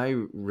what I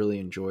really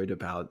enjoyed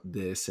about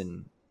this,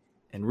 and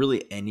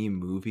really any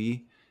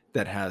movie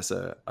that has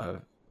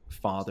a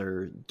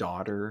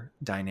father-daughter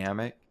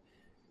dynamic,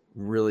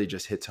 really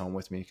just hits home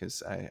with me,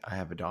 because I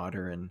have a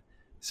daughter, and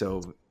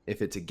so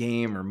if it's a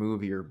game or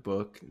movie or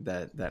book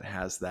that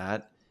has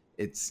that,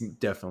 it's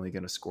definitely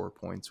going to score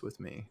points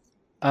with me.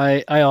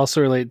 I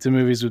also relate to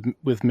movies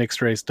with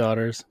mixed race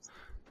daughters.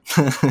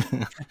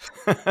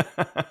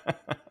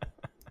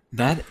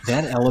 That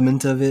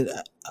element of it,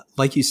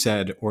 like you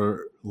said,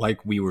 or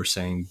like we were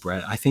saying,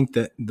 Brett, I think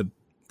that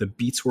the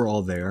beats were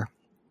all there.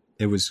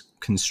 It was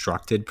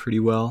constructed pretty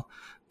well,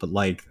 but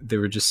like there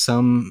were just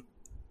some,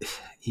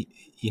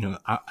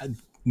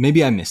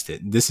 maybe I missed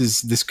it.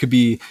 This could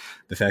be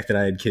the fact that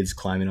I had kids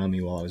climbing on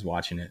me while I was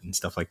watching it and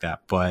stuff like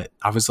that. But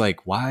I was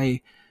like,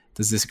 why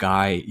does this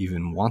guy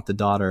even want the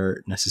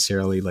daughter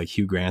necessarily? Like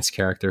Hugh Grant's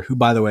character, who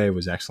by the way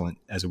was excellent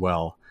as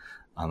well.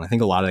 I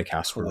think a lot of the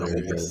cast were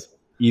really good. Hilarious.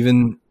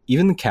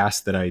 Even the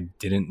cast that I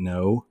didn't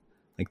know,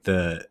 like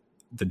the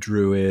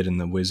druid and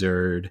the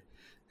wizard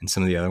and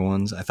some of the other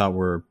ones, I thought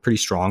were pretty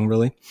strong,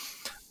 really.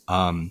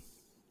 But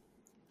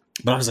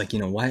I was like,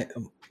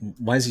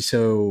 why is he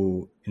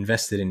so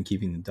invested in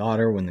keeping the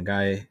daughter when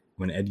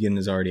Edgin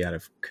is already out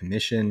of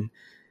commission?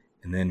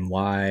 And then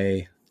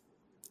why?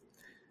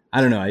 I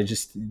don't know. I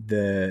just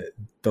the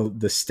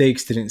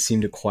stakes didn't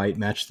seem to quite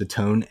match the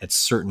tone at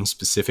certain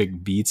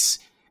specific beats,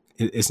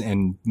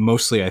 and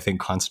mostly I think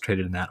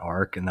concentrated in that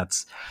arc, and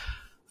that's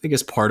I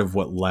guess part of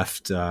what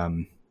left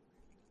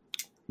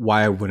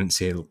why I wouldn't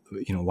say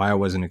why I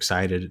wasn't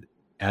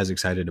as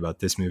excited about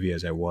this movie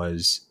as I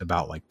was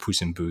about like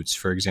Puss in Boots,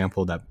 for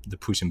example, that the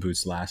Puss in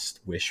Boots Last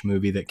Wish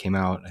movie that came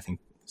out, I think,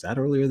 was that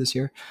earlier this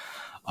year?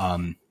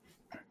 But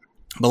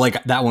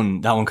like that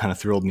one kind of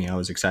thrilled me. I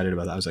was excited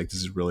about that. I was like, this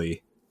is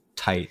really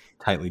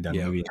tightly done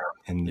movie.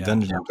 And the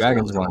Dungeons and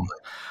Dragons one,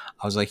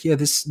 I was like, yeah,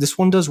 this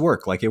one does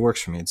work. Like it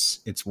works for me.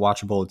 It's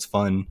watchable. It's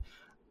fun.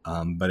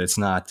 But it's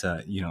not,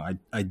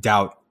 I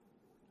doubt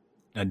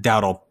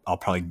I'll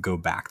probably go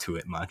back to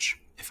it much,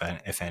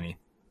 if any.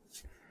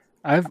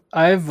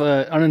 I've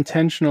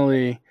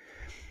unintentionally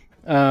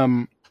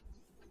watched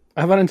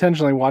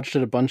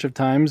it a bunch of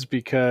times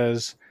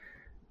because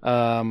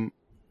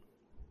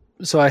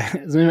so I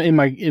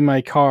in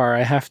my car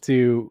I have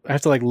to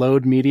like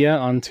load media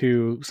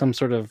onto some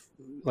sort of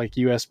like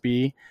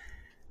USB,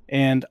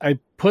 and I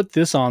put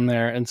this on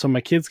there, and so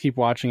my kids keep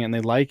watching it and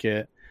they like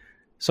it.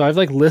 So I've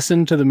like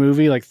listened to the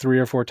movie like 3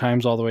 or 4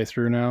 times all the way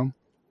through now,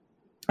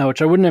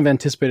 which I wouldn't have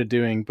anticipated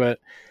doing, but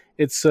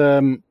it's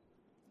I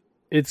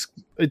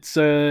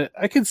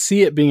could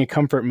see it being a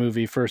comfort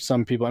movie for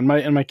some people, and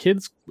my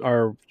kids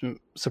are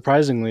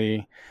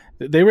surprisingly,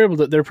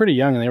 they're pretty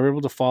young and they were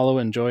able to follow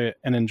enjoy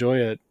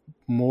it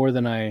more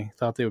than I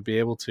thought they would be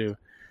able to.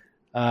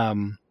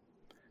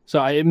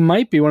 So it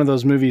might be one of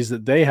those movies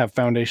that they have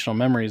foundational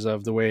memories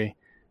of, the way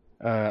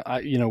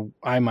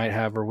I might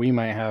have, or we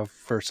might have,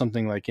 for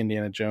something like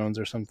Indiana Jones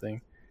or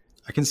something.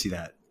 I can see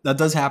that. That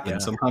does happen. Yeah.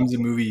 Sometimes a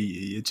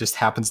movie, it just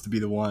happens to be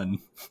the one,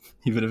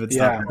 even if it's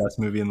not the best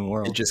movie in the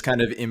world. It just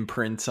kind of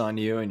imprints on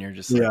you, and you're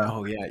just like,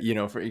 oh yeah,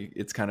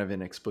 it's kind of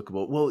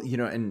inexplicable. Well,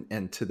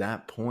 and to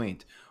that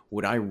point,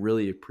 what I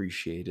really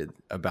appreciated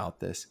about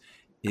this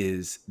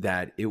is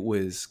that it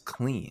was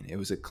clean. It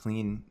was a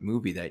clean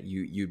movie that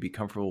you'd be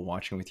comfortable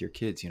watching with your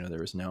kids. There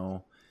was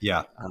no,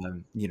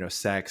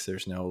 sex.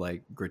 There's no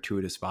like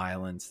gratuitous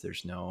violence.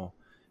 There's no,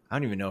 I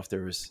don't even know if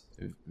there was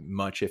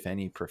much, if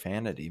any,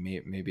 profanity,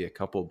 maybe a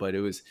couple, but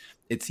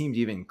it seemed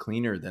even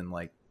cleaner than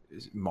like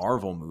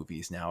Marvel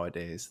movies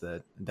nowadays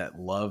that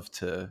love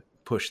to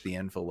push the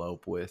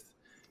envelope with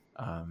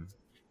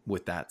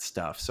that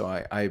stuff. So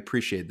I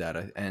appreciate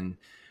that. And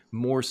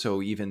more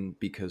so even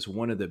because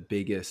one of the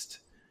biggest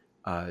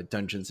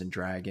Dungeons and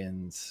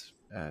Dragons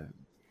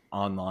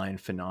online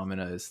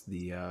phenomena is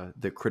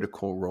the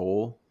Critical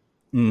Role.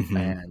 Mm-hmm.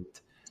 And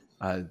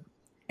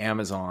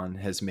Amazon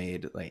has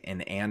made like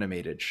an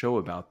animated show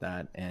about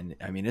that, and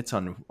I mean it's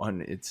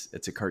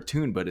it's a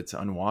cartoon, but it's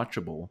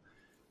unwatchable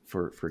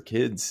for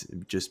kids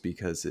just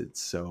because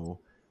it's so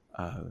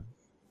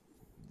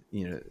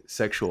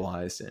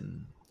sexualized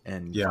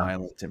and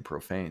violent and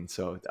profane.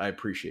 So I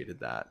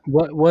appreciated that.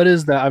 What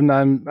is that?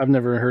 I've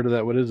never heard of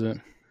that. What is it?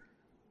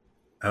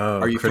 Oh,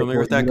 are you familiar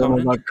with that, Conan?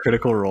 About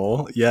Critical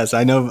Role? Yes,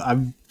 I know.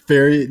 I'm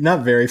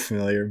not very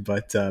familiar,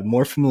 but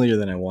more familiar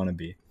than I want to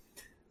be.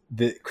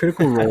 The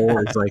Critical Role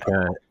is like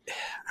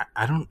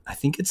I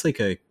think it's like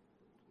it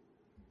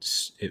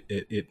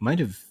might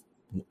have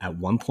at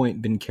one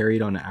point been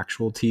carried on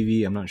actual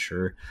TV. I'm not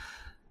sure,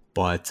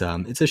 but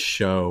it's a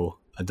show,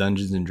 a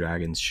Dungeons and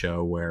Dragons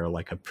show, where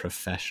like a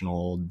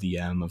professional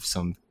DM of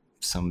some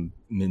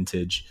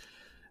vintage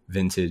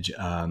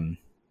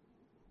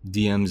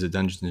DMs a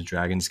Dungeons and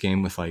Dragons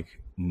game with like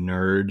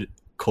nerd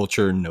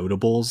culture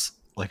notables.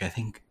 Like I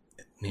think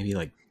maybe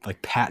like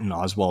Patton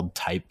Oswalt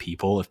type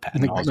people, if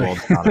Patton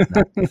Oswalt not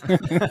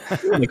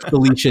like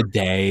Felicia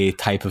Day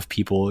type of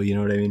people, you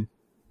know what I mean?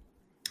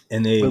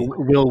 And they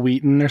Will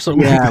Wheaton or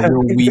something. Yeah, like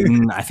Will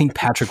Wheaton. I think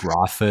Patrick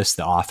Rothfuss,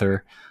 the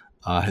author,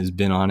 has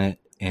been on it,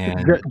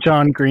 and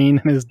John Green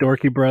and his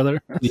dorky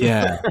brother.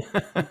 Yeah,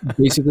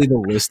 basically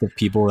the list of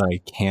people that I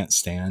can't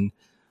stand.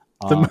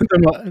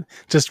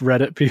 Just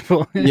Reddit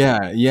people.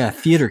 yeah,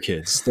 theater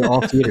kids. They're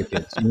all theater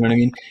kids. You know what I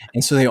mean?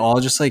 And so they all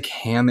just like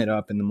ham it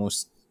up in the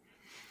most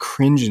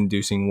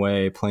cringe-inducing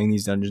way, playing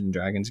these Dungeons and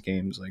Dragons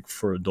games like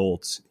for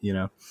adults,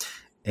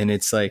 and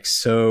it's like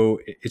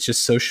it's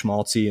just so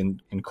schmaltzy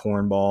and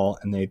cornball,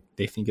 and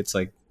they think it's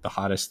like the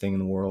hottest thing in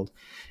the world.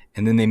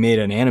 And then they made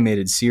an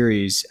animated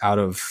series out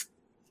of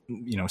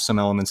some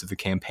elements of the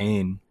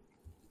campaign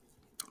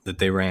that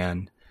they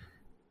ran,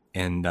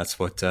 and that's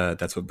what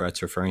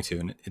Brett's referring to.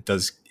 And it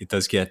does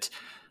get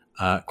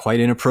quite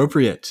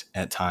inappropriate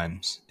at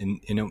times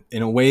in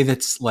a way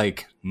that's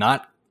like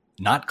not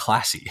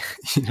classy,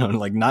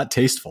 like not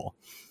tasteful.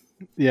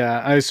 Yeah,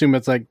 I assume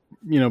it's like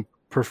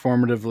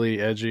performatively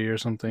edgy or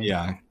something.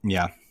 Yeah.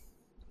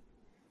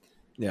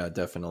 Yeah,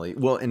 definitely.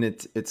 Well, and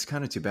it's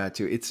kind of too bad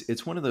too.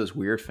 It's one of those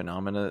weird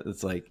phenomena.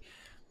 It's like,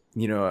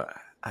 you know,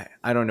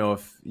 I don't know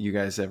if you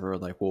guys ever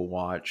like will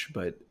watch,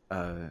 but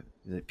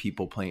the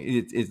people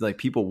playing it's like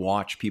people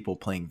watch people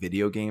playing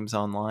video games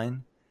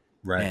online,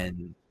 Right.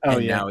 Oh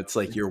and yeah. now it's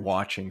like you're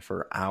watching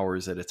for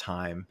hours at a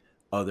time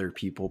other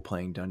people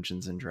playing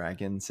Dungeons and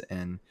Dragons,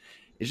 and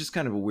it's just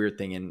kind of a weird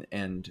thing.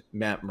 And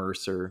Matt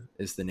Mercer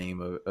is the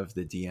name of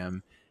the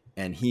DM,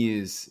 and he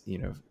is, you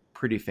know,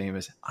 pretty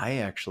famous. I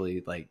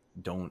actually like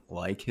don't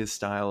like his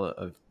style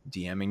of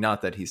DMing.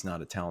 Not that he's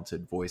not a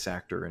talented voice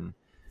actor and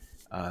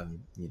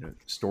you know,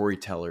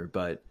 storyteller,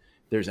 but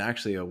there's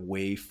actually a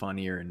way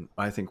funnier and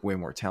I think way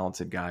more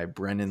talented guy,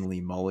 Brennan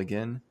Lee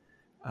Mulligan,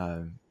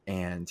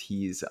 and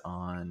he's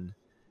on.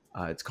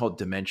 It's called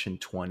Dimension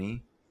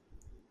 20,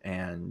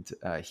 and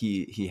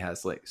he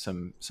has like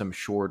some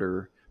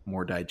shorter,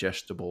 more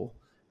digestible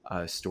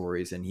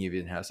stories, and he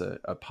even has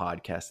a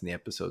podcast, and the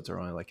episodes are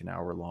only like an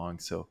hour long.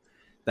 So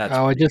that's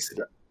Oh, pretty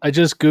good. I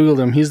just googled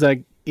him.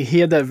 He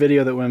had that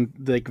video that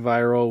went like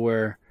viral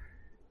where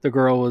the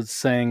girl was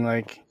saying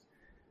like,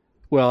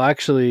 "Well,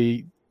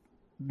 actually,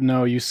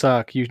 no, you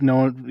suck. You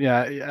know,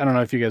 yeah, I don't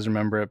know if you guys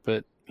remember it,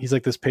 but he's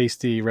like this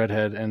pasty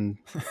redhead, and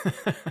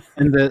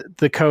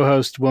the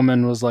co-host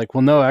woman was like,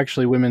 "Well, no,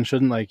 actually, women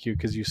shouldn't like you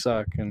because you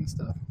suck and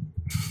stuff."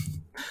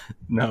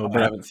 No, I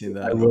but haven't seen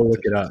that. I will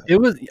look it up. It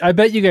was. I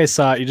bet you guys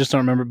saw it. You just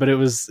don't remember. But it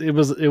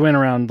went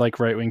around like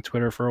right wing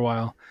Twitter for a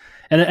while,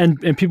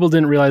 and people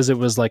didn't realize it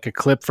was like a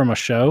clip from a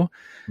show.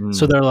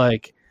 So they're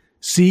like,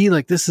 "See,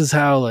 like this is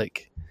how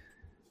like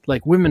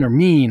women are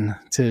mean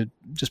to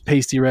just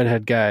pasty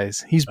redhead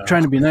guys. He's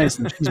trying to be nice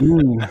and she's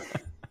mean."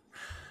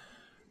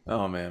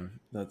 Oh man,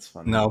 that's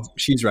funny. No,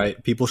 she's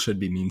right. People should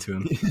be mean to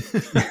him.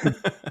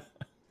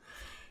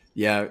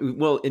 Yeah,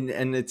 well,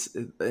 and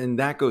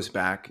that goes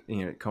back,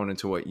 you know, Conan,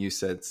 to what you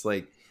said. It's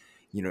like,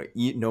 you know,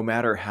 no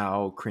matter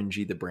how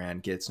cringy the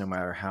brand gets, no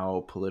matter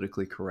how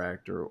politically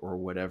correct or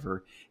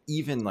whatever,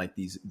 even like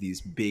these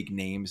big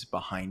names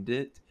behind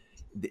it,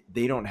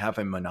 they don't have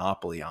a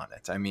monopoly on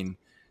it. I mean,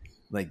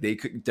 like they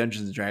could,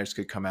 Dungeons and Dragons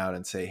could come out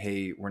and say,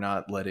 "Hey, we're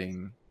not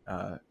letting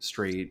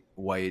straight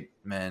white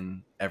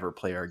men ever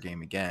play our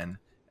game again,"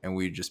 and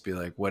we'd just be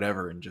like,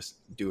 "Whatever," and just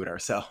do it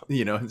ourselves.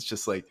 You know, it's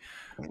just like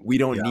we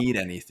don't need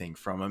anything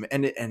from them,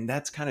 and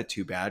that's kind of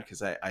too bad,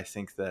 because I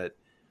think that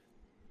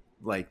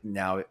like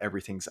now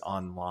everything's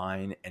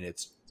online and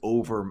it's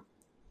over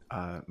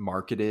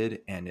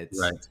marketed, and it's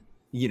Right.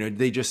 you know,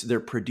 they're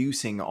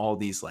producing all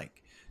these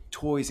like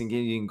toys, and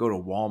you can go to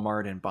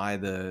Walmart and buy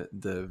the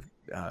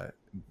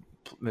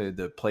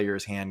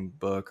player's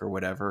handbook or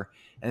whatever,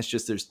 and it's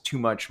just there's too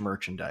much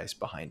merchandise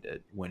behind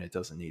it when it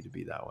doesn't need to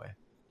be that way.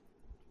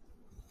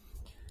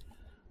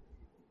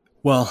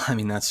 Well, I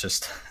mean, that's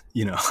just,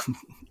 you know,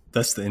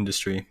 that's the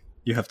industry.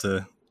 You have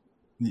to,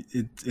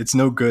 it's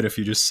no good if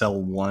you just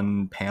sell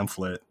one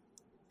pamphlet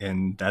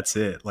and that's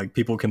it. Like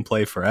people can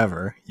play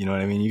forever. You know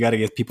what I mean? You got to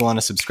get people on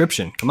a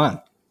subscription. Come on.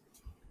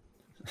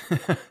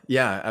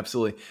 Yeah,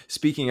 absolutely.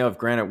 Speaking of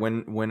Granite,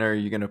 when are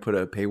you going to put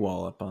a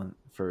paywall up on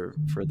for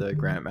the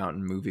Granite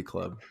Mountain Movie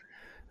Club?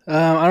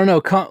 I don't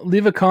know.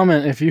 Leave a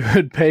comment if you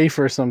would pay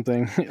for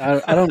something.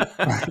 I don't.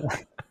 I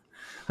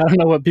don't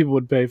know what people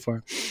would pay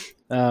for.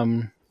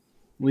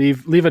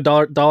 Leave a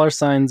dollar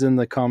signs in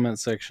the comment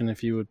section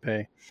if you would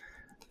pay.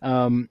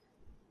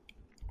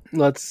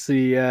 Let's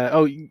see.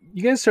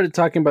 You guys started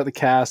talking about the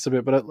cast a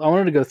bit, but I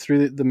wanted to go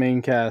through the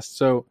main cast.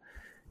 So,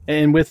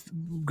 and with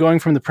going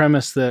from the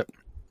premise that,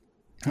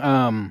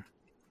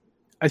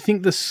 I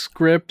think the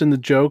script and the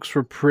jokes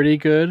were pretty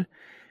good.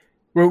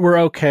 Were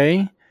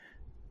okay,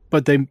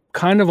 but they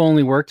kind of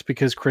only worked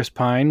because Chris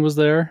Pine was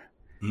there.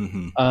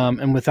 Mm-hmm.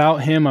 And without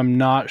him, I'm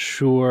not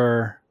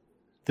sure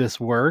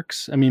this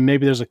works. I mean,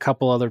 maybe there's a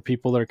couple other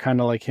people that are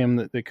kind of like him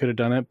that they could have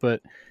done it,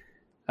 but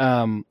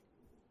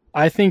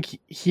I think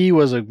he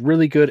was a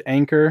really good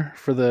anchor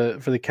for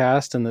the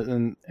cast,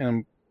 and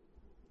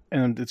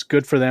it's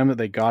good for them that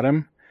they got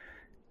him.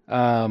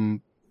 I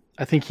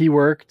think he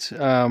worked.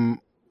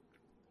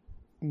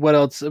 What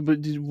else?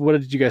 What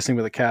did you guys think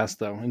about the cast,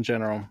 though, in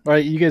general? All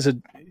right, you guys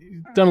had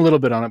done a little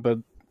bit on it, but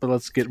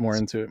let's get more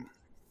into it.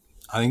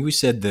 I think we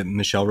said that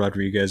Michelle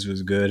Rodriguez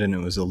was good, and it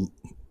was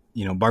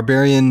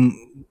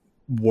Barbarian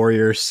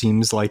Warrior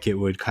seems like it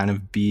would kind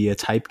of be a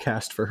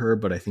typecast for her,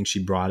 but I think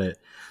she brought it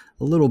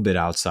a little bit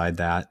outside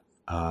that.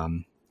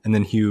 And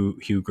then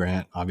Hugh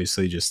Grant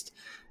obviously just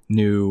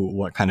knew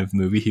what kind of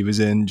movie he was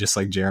in, just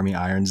like Jeremy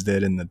Irons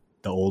did in the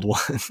old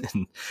one,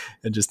 and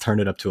it just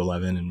turned it up to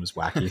 11 and was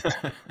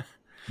wacky.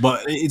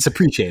 But it's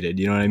appreciated,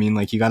 you know what I mean?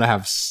 Like you got to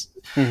have,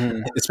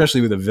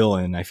 especially with a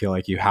villain, I feel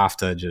like you have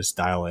to just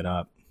dial it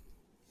up.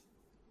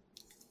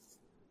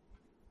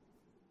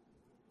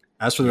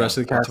 As for the rest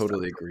of the cast, I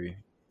totally agree.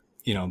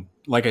 You know,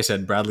 like I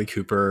said, Bradley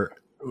Cooper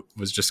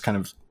was just kind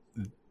of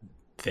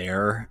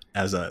there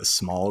as a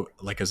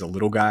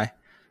little guy.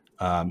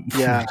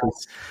 Yeah,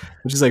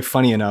 which is like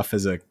funny enough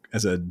as a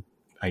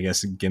I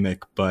guess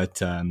gimmick,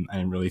 but I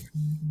didn't really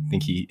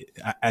think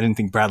I didn't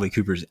think Bradley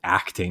Cooper's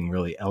acting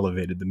really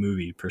elevated the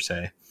movie per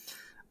se.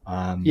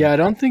 Yeah, I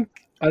don't think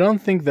that I don't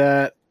think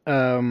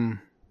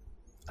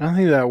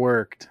that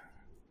worked.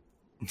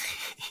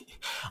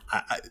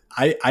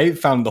 I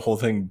found the whole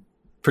thing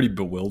pretty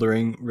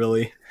bewildering,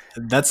 really.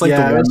 That's like the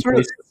Yeah, it was one sort of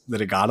place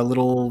that it got a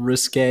little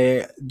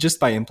risque, just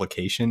by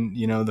implication,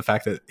 the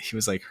fact that he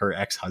was like her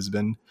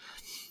ex-husband.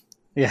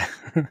 yeah.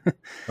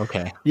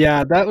 Okay.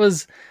 Yeah, that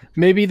was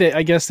maybe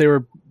I guess they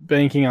were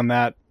banking on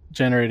that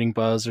generating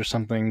buzz or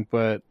something,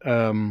 but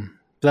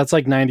that's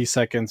like 90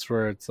 seconds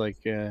where it's like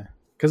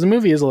cuz the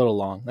movie is a little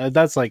long.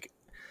 That's like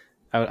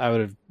I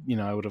would have,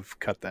 I would have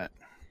cut that.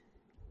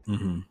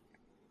 Mm-hmm.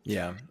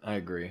 Yeah, I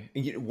agree.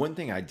 One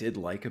thing I did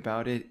like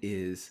about it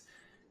is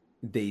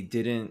they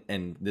didn't,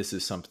 and this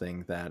is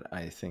something that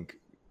I think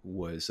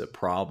was a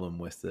problem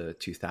with the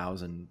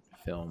 2000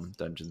 film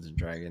Dungeons and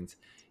Dragons,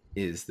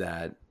 is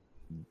that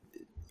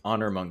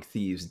Honor Among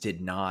Thieves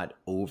did not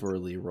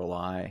overly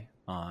rely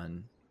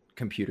on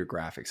computer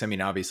graphics. I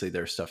mean, obviously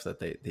there's stuff that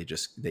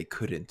they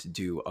couldn't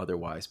do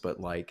otherwise, but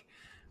like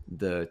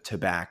the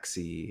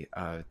tabaxi,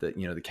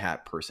 the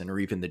cat person, or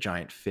even the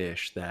giant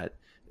fish that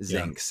Yeah.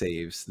 Zank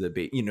saves the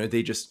bait.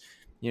 They just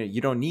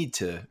you don't need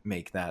to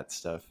make that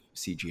stuff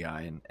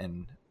CGI,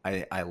 and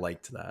I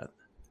liked that.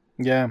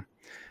 Yeah.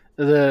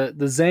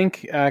 The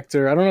Zank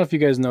actor, I don't know if you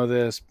guys know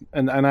this,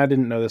 and I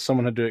didn't know this.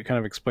 Someone had to kind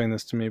of explain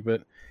this to me,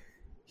 but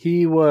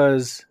he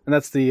was, and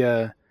that's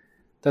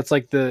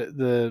like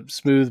the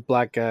smooth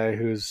black guy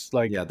who's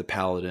like, Yeah, the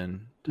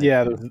paladin type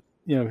yeah,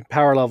 thing.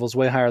 power levels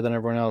way higher than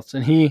everyone else,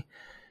 and he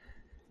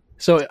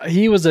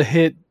was a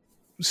hit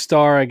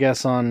star, I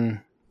guess,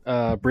 on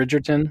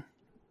Bridgerton,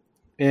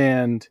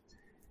 and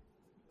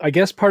I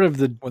guess part of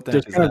What the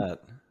there's heck is kind of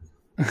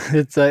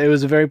that? it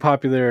was a very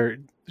popular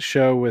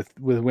show with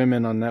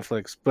women on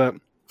Netflix, but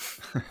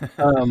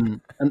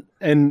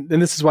and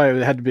this is why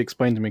it had to be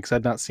explained to me because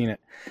I'd not seen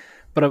it.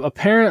 But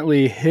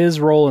apparently, his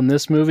role in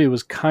this movie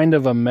was kind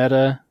of a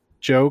meta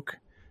joke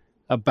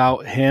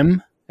about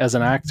him as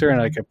an actor and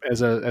like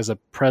as a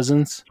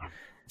presence,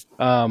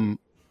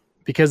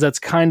 because that's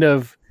kind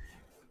of,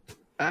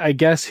 I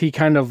guess he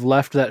kind of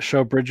left that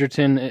show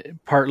Bridgerton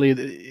partly.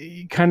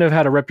 He kind of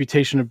had a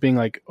reputation of being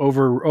like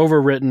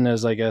overwritten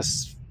as, I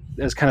guess,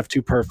 as kind of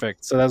too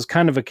perfect. So that was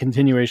kind of a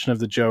continuation of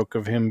the joke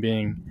of him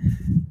being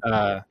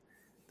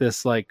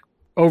this like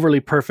overly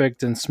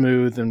perfect and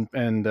smooth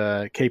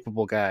and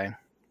capable guy.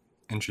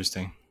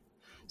 Interesting.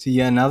 So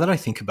yeah, now that I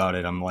think about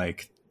it, I'm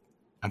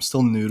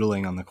still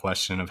noodling on the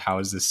question of how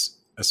is this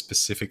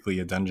specifically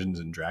a Dungeons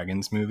and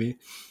Dragons movie,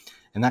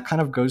 and that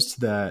kind of goes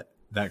to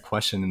that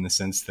question in the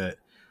sense that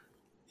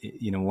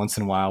once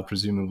in a while,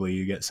 presumably,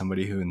 you get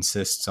somebody who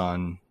insists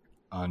on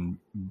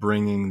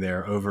bringing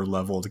their over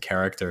leveled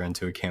character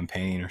into a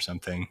campaign or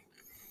something,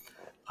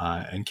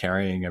 and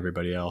carrying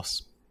everybody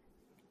else,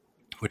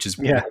 which is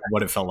Yeah.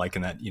 what it felt like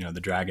in that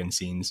the dragon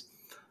scenes.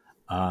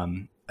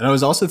 And I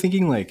was also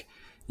thinking like,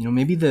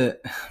 maybe the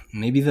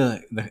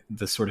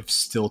sort of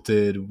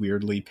stilted,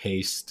 weirdly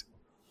paced,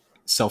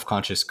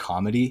 self-conscious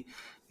comedy,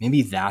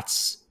 maybe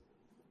that's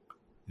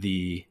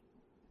the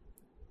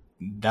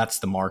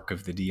mark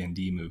of the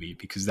D&D movie,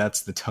 because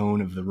that's the tone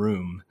of the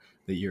room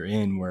that you're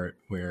in,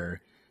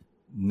 where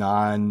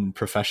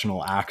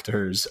non-professional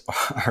actors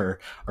are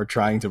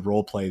trying to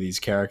role play these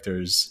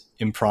characters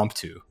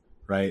impromptu,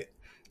 right?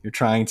 You're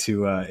trying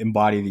to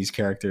embody these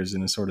characters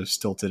in a sort of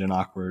stilted and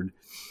awkward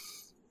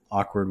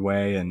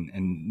way, and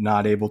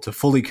not able to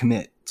fully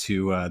commit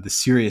to the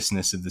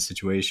seriousness of the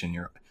situation.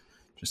 You're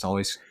just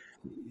always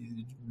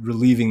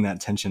relieving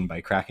that tension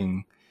by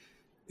cracking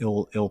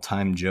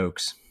ill-timed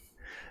jokes.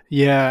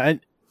 Yeah,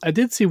 I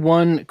did see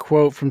one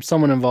quote from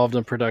someone involved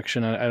in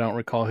production. I don't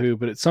recall who,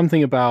 but it's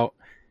something about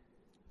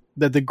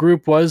that the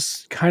group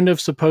was kind of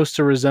supposed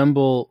to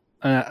resemble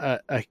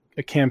a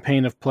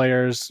campaign of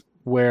players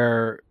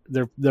where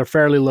they're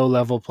fairly low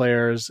level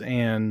players,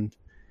 and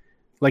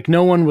like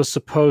no one was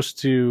supposed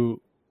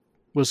to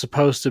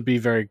be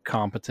very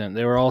competent.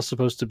 They were all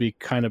supposed to be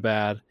kind of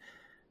bad,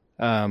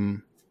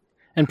 and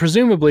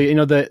presumably,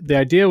 the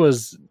idea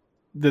was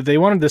that they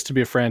wanted this to be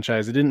a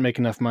franchise. It didn't make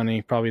enough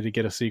money probably to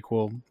get a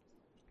sequel.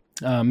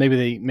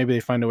 Maybe they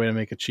find a way to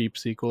make a cheap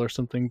sequel or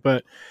something,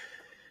 but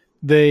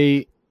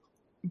they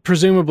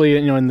presumably,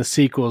 in the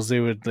sequels they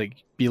would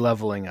like be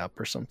leveling up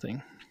or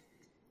something.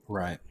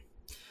 Right.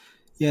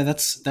 Yeah,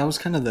 that was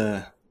kind of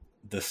the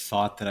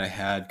thought that I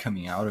had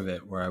coming out of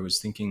it, where I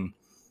was thinking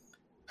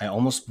I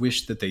almost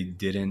wish that they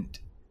didn't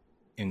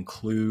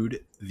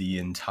include the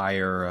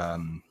entire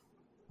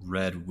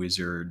Red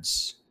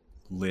Wizard's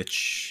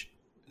Lich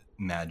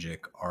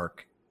magic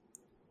arc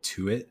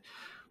to it,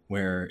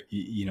 where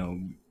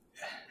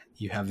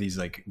you have these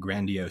like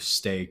grandiose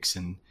stakes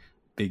and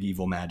big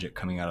evil magic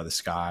coming out of the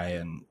sky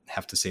and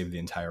have to save the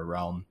entire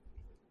realm.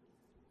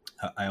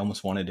 I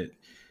almost wanted it,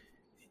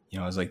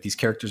 I was like, these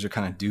characters are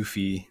kind of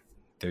doofy,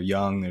 they're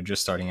young, they're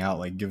just starting out,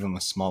 like give them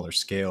a smaller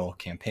scale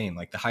campaign.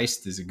 Like the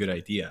heist is a good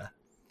idea.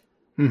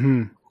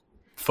 Mm-hmm.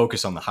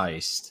 Focus on the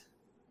heist.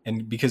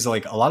 And because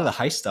like a lot of the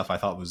heist stuff I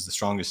thought was the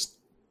strongest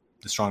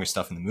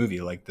stuff in the movie,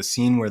 like the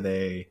scene where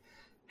they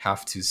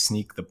have to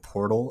sneak the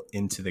portal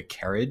into the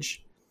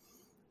carriage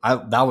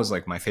that was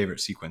like my favorite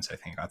sequence. I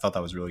think I thought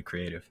that was really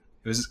creative.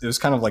 It was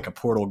kind of like a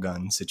portal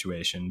gun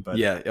situation, but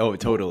Yeah. Oh,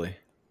 totally.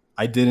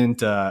 I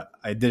didn't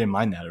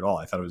mind that at all.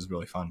 I thought it was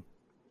really fun.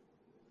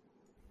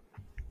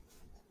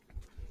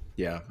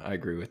 Yeah, I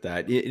agree with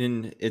that.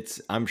 And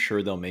I'm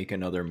sure they'll make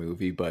another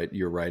movie, but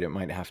you're right. It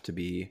might have to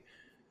be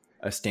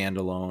a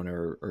standalone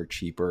or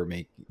cheaper.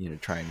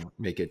 Try and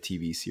make a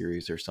TV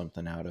series or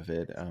something out of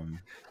it.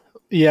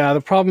 Yeah, the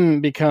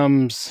problem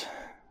becomes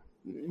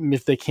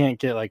if they can't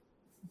get like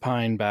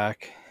Pine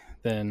back,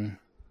 then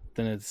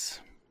it's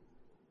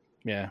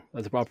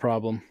that's a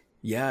problem.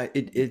 Yeah,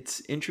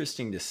 it's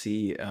interesting to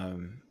see.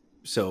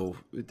 So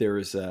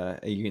there's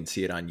you can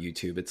see it on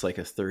YouTube. It's like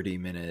a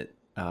 30-minute,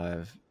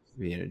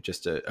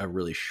 just a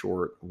really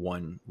short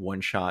one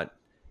shot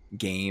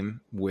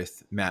game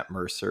with Matt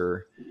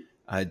Mercer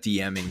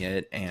DMing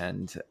it,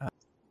 and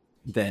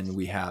then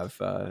we have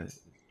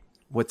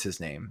what's his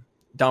name,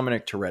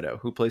 Dominic Toretto,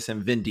 who plays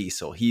him, Vin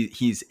Diesel.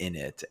 He's in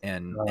it,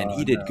 and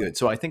he did good.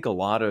 So I think a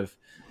lot of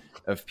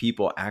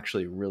people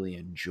actually really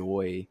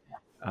enjoy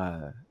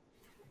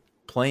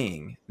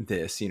playing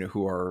this,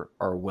 who are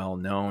well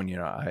known.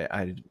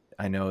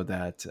 I know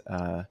that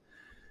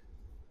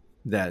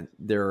that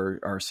there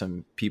are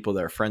some people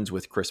that are friends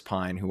with Chris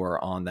Pine who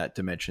are on that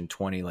Dimension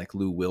 20, like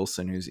Lou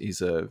Wilson,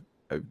 he's a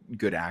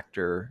good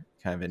actor,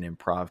 kind of an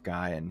improv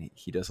guy, and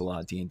he does a lot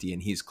of D&D,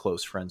 and he's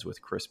close friends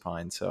with Chris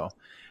Pine. So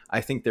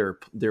I think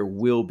there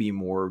will be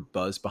more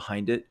buzz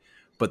behind it,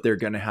 but they're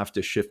going to have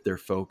to shift their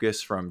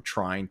focus from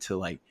trying to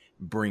like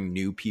bring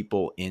new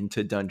people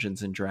into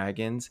Dungeons and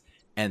Dragons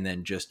and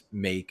then just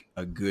make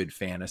a good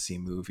fantasy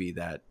movie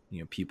that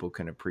people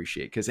can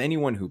appreciate. Because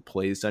anyone who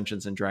plays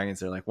Dungeons and Dragons,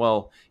 they're like,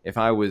 well, if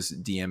I was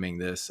DMing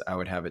this, I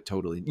would have it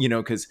totally,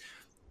 because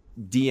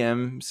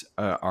DMs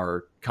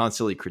are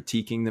constantly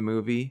critiquing the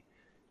movie.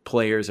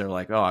 Players are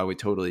like, oh, I would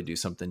totally do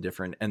something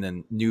different, and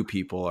then new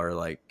people are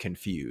like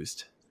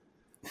confused.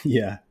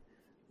 Yeah,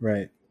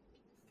 right.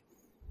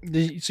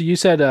 So you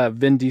said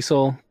Vin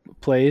Diesel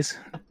plays?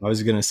 I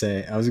was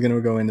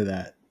gonna go into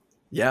that.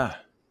 Yeah.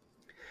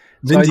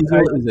 Vin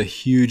Diesel is a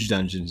huge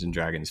Dungeons and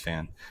Dragons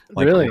fan.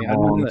 Like really? A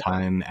long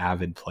time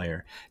avid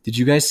player. Did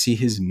you guys see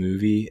his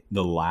movie,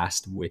 The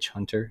Last Witch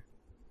Hunter?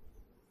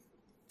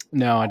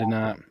 No, I did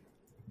not.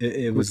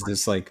 It was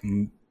this like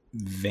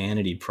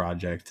vanity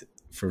project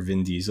for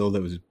Vin Diesel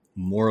that was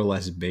more or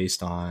less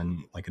based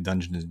on like a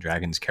Dungeons and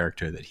Dragons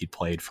character that he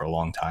played for a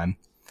long time.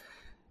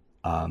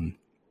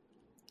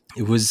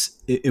 It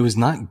was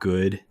not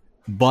good,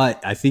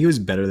 but I think it was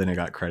better than it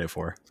got credit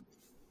for.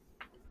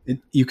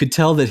 You could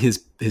tell that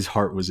his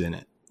heart was in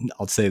it.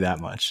 I'll say that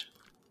much.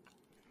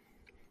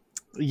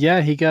 Yeah,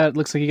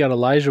 looks like he got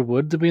Elijah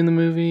Wood to be in the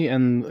movie,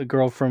 and a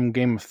girl from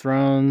Game of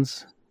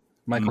Thrones,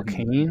 Michael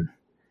Caine.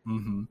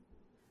 Mm-hmm.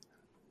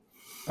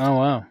 Oh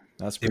wow,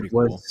 that's pretty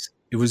cool.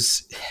 It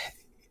was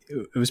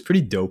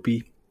pretty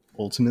dopey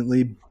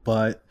ultimately,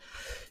 but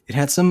it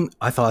had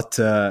I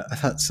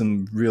thought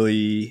some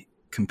really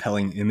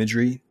compelling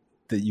imagery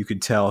that you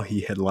could tell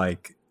he had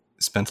like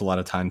spent a lot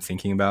of time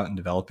thinking about and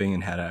developing,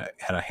 and had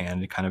a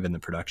hand kind of in the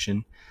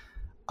production.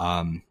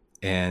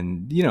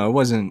 And it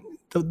wasn't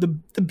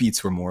the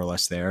beats were more or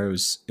less there. It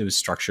was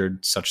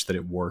structured such that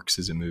it works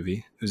as a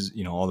movie. It was,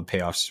 all the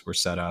payoffs were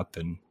set up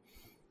and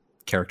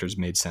characters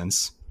made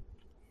sense.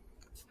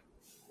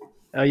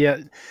 Yeah,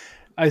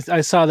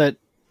 I saw that.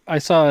 I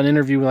saw an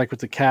interview like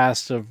with the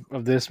cast of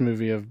this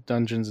movie of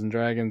Dungeons and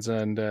Dragons,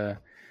 and I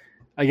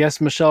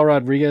guess Michelle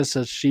Rodriguez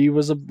says she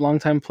was a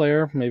longtime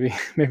player. Maybe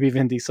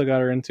Vin Diesel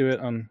got her into it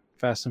on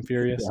Fast and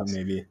Furious. Yeah,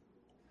 maybe.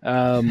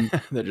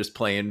 They're just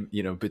playing,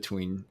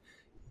 between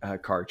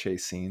car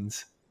chase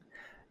scenes.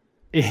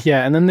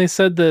 Yeah, and then they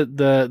said that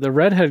the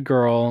redhead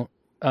girl,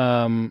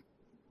 who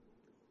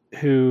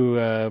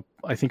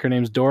I think her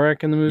name's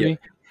Doric in the movie.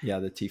 Yeah,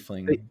 the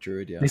tiefling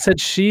druid. Yeah, they said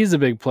she's a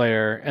big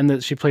player and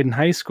that she played in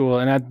high school,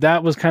 and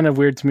that was kind of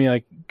weird to me.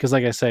 Like, because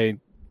like I say,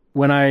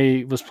 when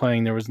I was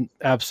playing, there was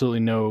absolutely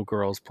no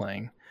girls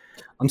playing.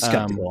 I'm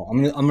skeptical.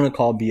 I'm gonna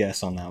call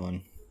BS on that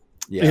one.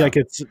 Yeah, like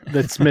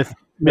that's myth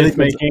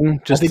making.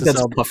 I think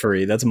that's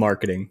puffery. That's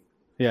marketing.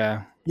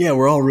 Yeah. Yeah,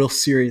 we're all real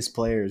serious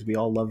players. We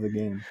all love the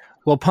game.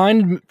 Well,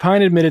 Pine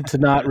admitted to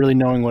not really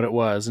knowing what it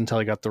was until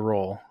he got the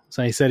role.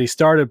 So he said he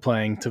started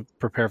playing to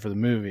prepare for the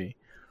movie.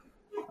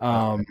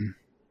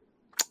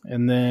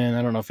 And then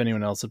I don't know if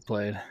anyone else had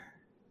played.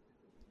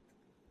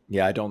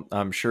 Yeah,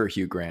 I'm sure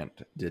Hugh Grant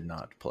did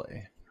not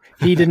play.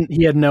 He didn't.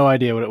 He had no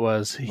idea what it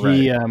was.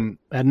 He Right.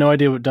 had no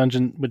idea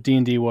what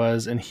D&D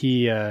was, and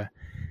he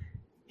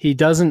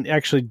doesn't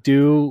actually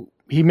do.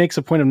 He makes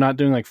a point of not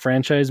doing like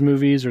franchise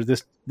movies or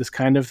this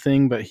kind of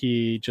thing, but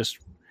he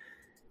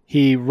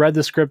read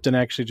the script and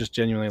actually just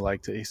genuinely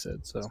liked it. He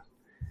said so.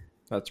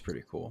 That's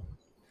pretty cool.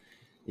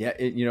 Yeah,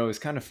 it was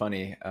kind of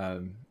funny.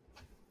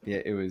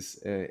 It was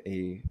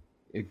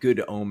a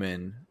good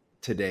omen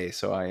today.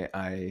 So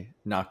I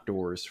knocked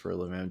doors for a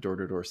living. I'm a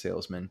door-to-door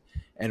salesman,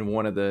 and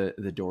one of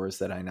the doors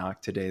that I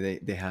knocked today,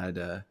 they had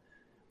a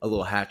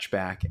little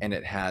hatchback, and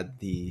it had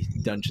the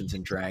Dungeons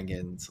and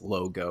Dragons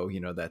logo.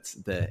 That's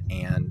the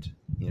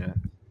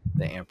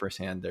the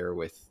ampersand there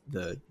with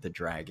the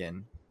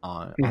dragon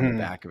on the Mhm.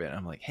 back of it.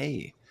 I'm like,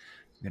 hey,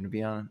 I'm gonna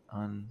be on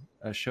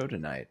a show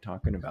tonight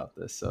talking about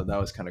this. So that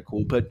was kind of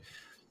cool. But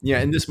yeah,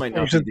 and this might You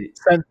not be should the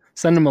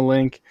send them a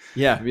link.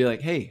 yeah, be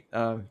like, hey,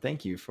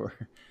 thank you for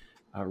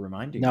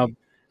reminding Now me.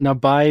 now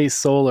buy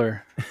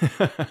solar.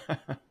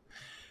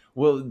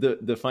 Well,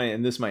 the fine,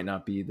 and this might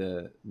not be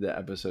the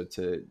episode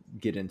to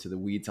get into the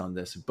weeds on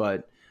this,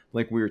 but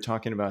like we were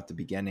talking about at the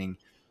beginning,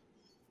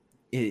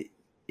 it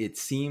it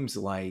seems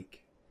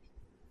like,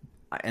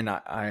 and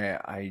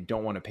I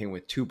don't want to paint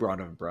with too broad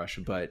of a brush,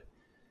 but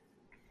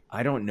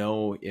I don't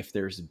know if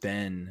there's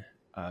been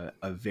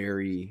a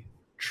very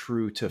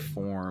true to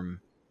form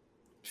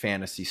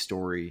fantasy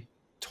story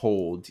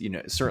told,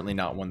 certainly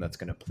not one that's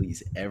going to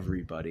please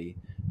everybody.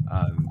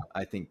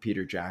 I think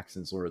Peter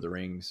Jackson's Lord of the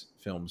Rings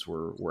films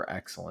were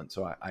excellent,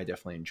 so I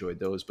definitely enjoyed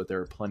those, but there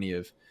are plenty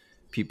of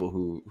people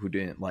who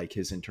didn't like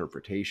his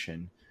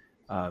interpretation.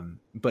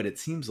 But it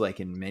seems like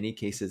in many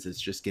cases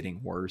it's just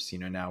getting worse.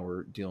 Now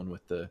we're dealing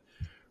with the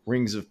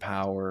Rings of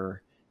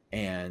Power,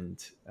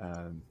 and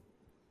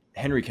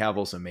Henry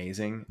Cavill's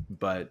amazing,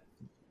 but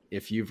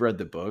if you've read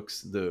the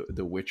books,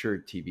 the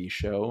Witcher TV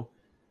show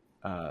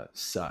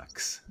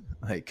sucks,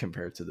 like,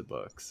 compared to the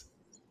books.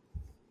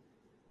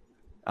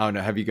 I don't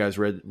know. Have you guys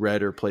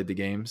read or played the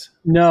games?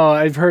 No,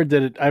 I've heard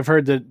that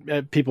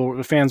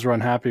the fans were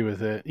unhappy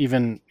with it.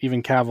 Even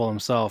Cavill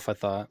himself, I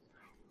thought.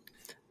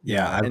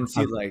 Yeah, And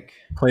see, like,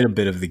 played a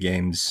bit of the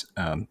games,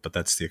 but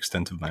that's the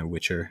extent of my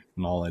Witcher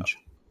knowledge.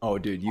 oh,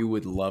 dude, you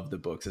would love the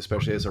books,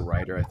 especially as a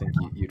writer. I think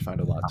you'd find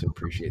a lot to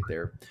appreciate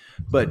there.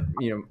 But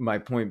my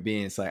point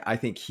being, is like I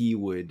think he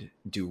would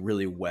do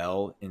really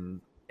well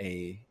in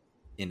a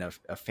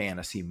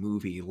fantasy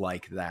movie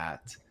like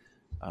that.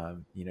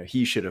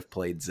 He should have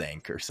played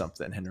Zank or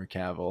something, Henry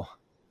Cavill.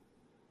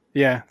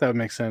 Yeah, that would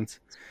make sense.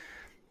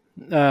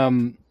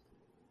 I'm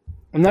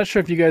not sure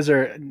if you guys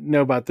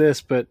know about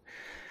this, but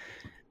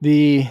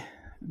the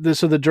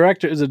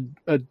director is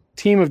a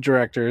team of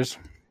directors,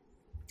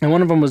 and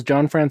one of them was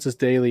John Francis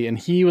Daly, and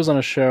he was on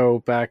a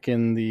show back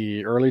in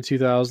the early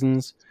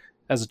 2000s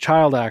as a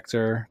child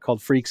actor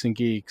called Freaks and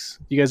Geeks.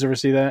 You guys ever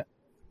see that?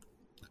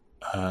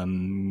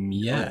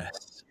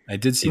 Yes, I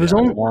did see It was that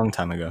only- a long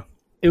time ago.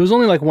 It was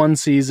only like one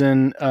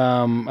season.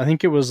 I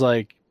think it was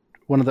like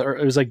I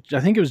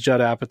think it was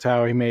Judd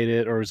Apatow. He made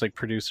it, or it was like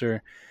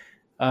producer.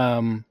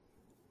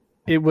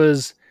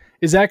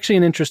 It's actually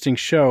an interesting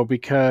show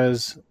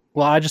because,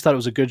 well, I just thought it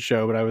was a good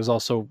show, but I was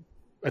also,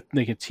 I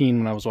think, a teen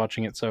when I was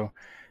watching it, so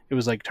it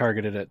was like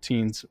targeted at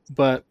teens.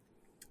 But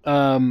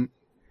a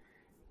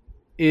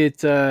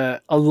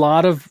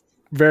lot of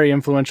very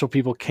influential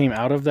people came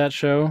out of that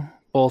show,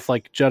 both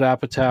like Judd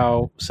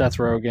Apatow, Seth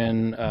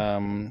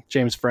Rogen,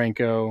 James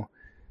Franco,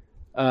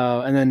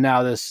 and then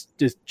now this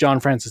John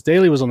Francis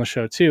Daly was on the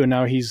show too, and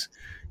now he's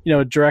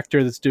a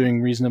director that's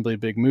doing reasonably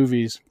big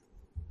movies.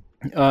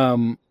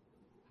 But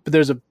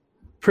there's a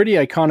pretty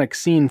iconic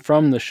scene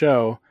from the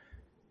show.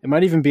 It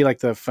might even be like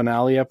the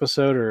finale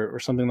episode or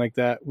something like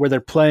that, where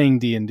they're playing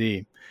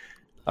D&D.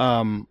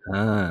 And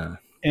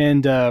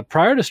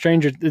prior to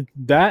Stranger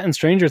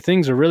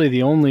Things are really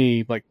the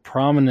only like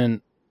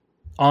prominent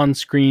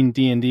on-screen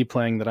D&D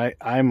playing that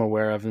I'm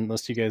aware of,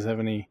 unless you guys have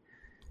any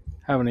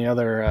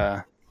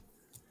other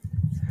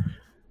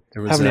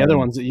other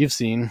ones that you've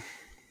seen.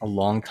 A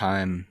long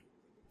time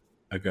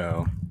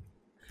ago,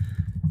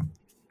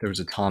 there was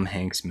a Tom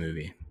Hanks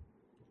movie,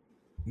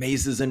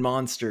 Mazes and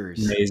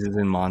Monsters.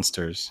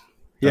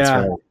 That's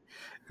Yeah. right.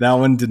 That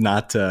one did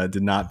not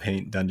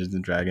paint Dungeons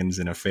and Dragons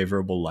in a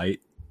favorable light.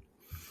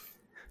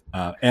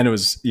 And it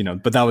was,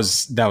 but that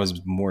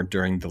was more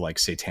during the like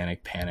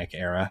Satanic Panic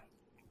era.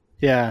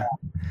 Yeah.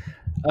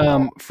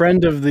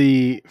 Friend of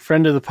the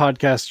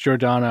podcast,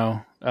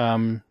 Giordano.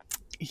 I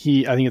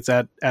think it's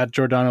at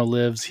Giordano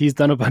Lives. He's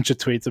done a bunch of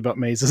tweets about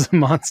Mazes and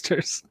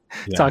Monsters.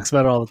 Yeah. Talks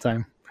about it all the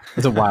time.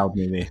 It's a wild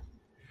movie.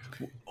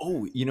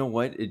 Oh, you know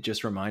what? It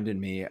just reminded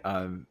me.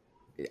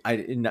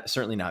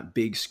 Certainly not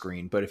big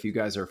screen, but if you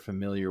guys are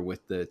familiar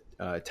with the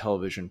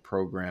television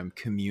program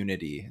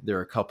Community, there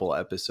are a couple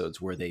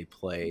episodes where they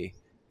play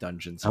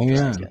Dungeons and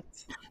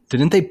Dragons.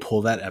 Didn't they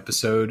pull that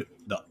episode?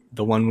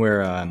 The one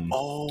where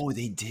oh,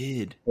 they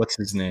did. What's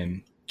his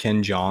name?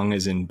 Ken Jeong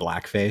is in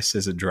blackface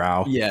as a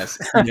drow. Yes.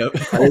 Yep.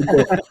 I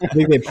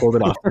think they pulled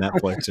it off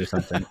Netflix or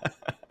something.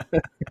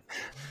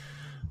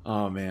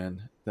 Oh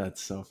man,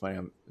 that's so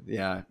funny.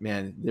 Yeah,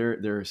 man,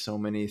 there are so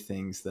many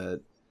things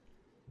that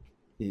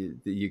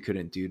you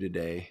couldn't do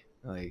today,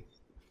 like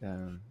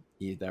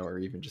that were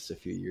even just a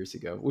few years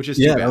ago, which is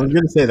too bad. I was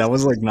gonna say that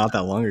was like not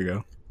that long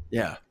ago.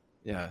 Yeah,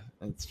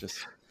 it's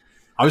just.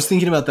 I was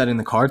thinking about that in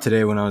the car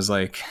today when I was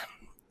like,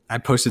 I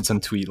posted some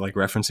tweet like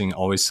referencing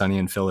Always Sunny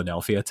in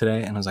Philadelphia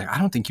today, and I was like, I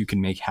don't think you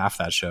can make half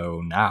that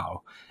show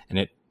now,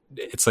 and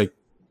it's like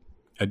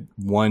a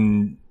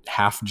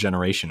 1/2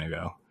 generation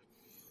ago.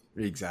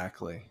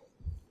 Exactly.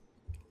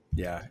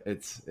 Yeah,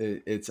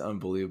 it's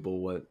unbelievable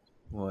what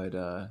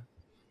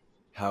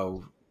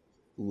how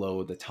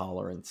low the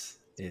tolerance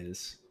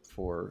is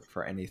for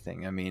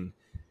anything. I mean,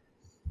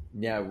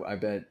 Yeah, I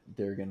bet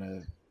they're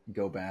gonna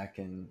go back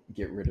and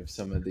get rid of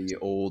some of the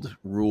old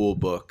rule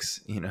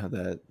books,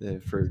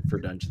 that for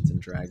Dungeons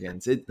and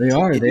Dragons. It They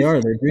are, it they is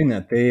are. They're doing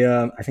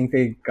that. I think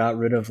they got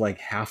rid of like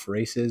half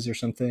races or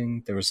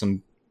something. There was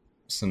some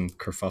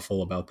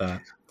kerfuffle about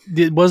that.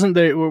 Wasn't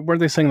they? Weren't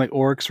they saying like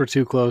orcs were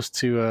too close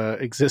to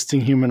existing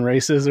human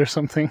races or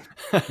something?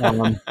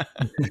 Um,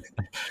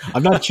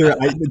 I'm not sure.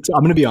 I'm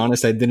going to be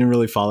honest. I didn't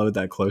really follow it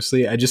that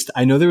closely.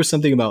 I know there was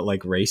something about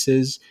like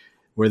races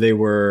where they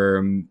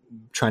were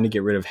trying to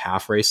get rid of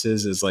half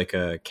races as like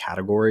a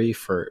category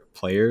for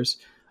players.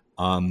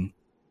 I'm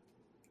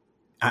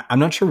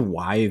not sure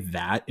why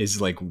that is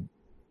like.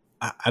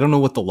 I don't know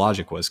what the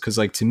logic was because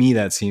like to me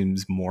that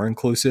seems more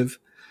inclusive.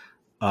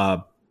 Uh,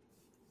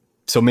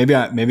 so maybe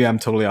I'm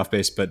totally off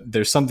base, but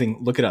there's something.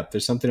 Look it up.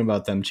 There's something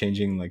about them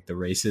changing like the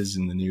races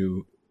in the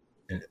new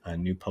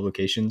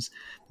publications.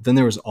 But then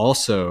there was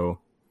also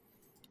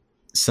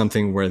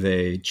something where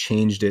they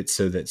changed it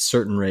so that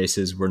certain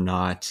races were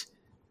not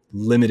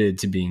limited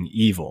to being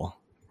evil,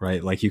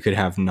 right? Like you could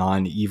have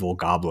non-evil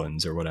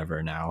goblins or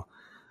whatever now,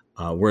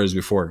 whereas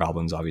before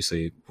goblins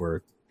obviously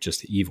were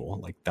just evil,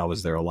 like that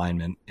was their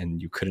alignment,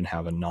 and you couldn't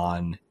have a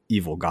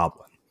non-evil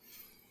goblin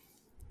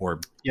or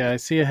Yeah, I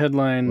see a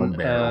headline.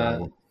 bugbear or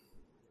whatever.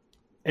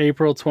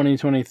 April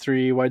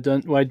 2023. Why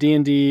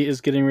D&D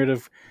is getting rid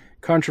of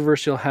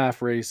controversial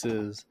half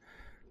races.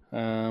 I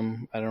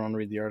don't want to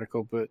read the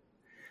article, but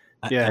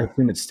I yeah,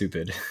 assume it's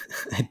stupid.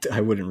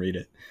 I wouldn't read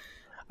it.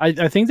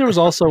 I think there was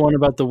also one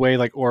about the way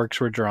like orcs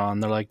were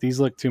drawn. They're like, these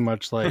look too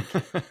much like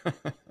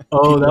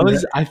Oh,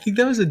 people. I think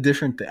that was a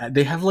different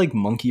they have like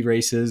monkey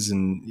races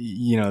and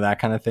that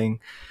kind of thing.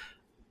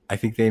 I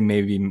think they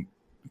maybe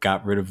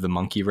got rid of the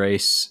monkey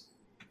race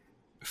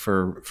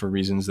for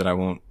reasons that I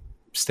won't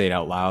state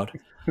out loud.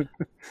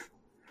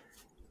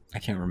 I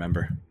can't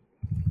remember.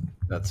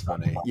 That's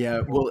funny.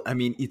 Yeah, well, I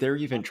mean, they're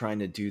even trying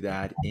to do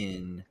that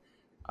in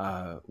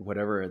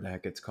whatever the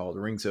heck it's called,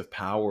 Rings of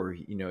Power.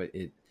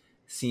 It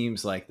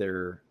seems like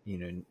they're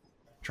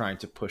trying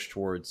to push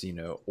towards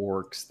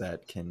orcs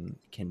that can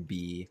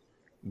be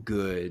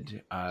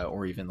good,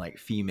 or even like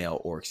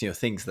female orcs.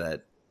 Things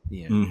that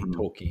Mm-hmm.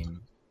 Tolkien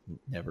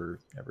never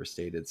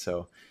stated.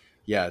 So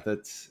yeah,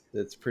 that's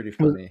pretty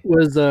Was funny.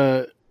 was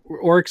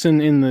orcs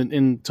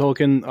in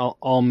Tolkien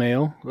all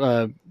male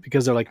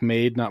because they're like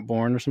made, not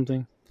born or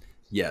something?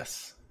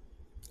 Yes.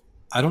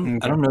 I Okay.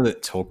 don't know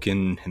that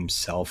Tolkien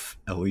himself,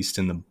 at least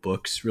in the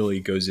books, really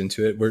goes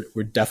into it.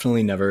 We're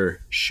definitely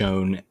never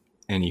shown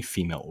any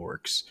female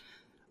orcs,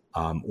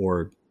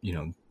 or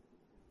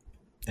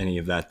any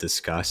of that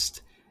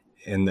discussed.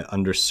 And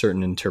under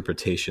certain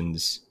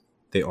interpretations,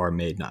 they are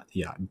made not.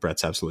 Yeah,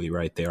 Brett's absolutely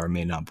right. They are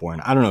made not born.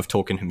 I don't know if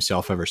Tolkien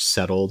himself ever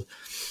settled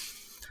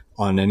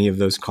on any of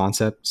those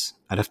concepts.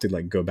 I'd have to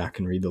like go back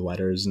and read the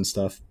letters and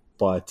stuff,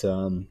 but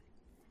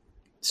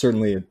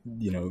certainly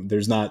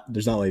there's not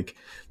like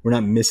we're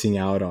not missing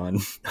out on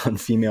on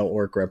female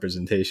orc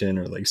representation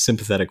or like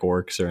sympathetic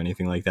orcs or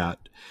anything like that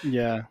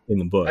Yeah. in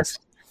the I, books.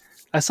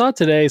 I saw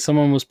today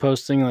someone was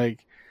posting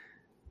like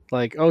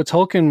oh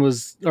Tolkien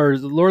was or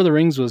Lord of the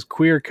Rings was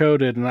queer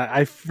coded, and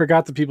I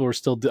forgot that people were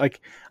still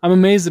like I'm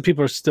amazed that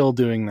people are still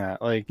doing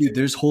that. Like Dude,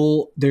 there's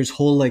whole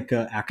like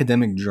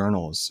academic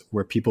journals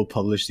where people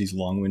publish these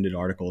long-winded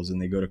articles and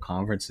they go to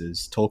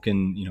conferences,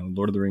 Tolkien,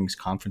 Lord of the Rings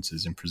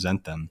conferences, and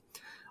present them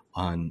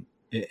on.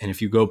 And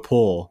if you go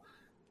pull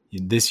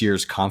this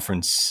year's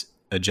conference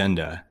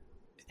agenda,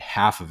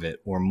 half of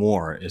it or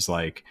more is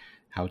like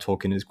how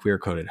Tolkien is queer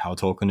coded, how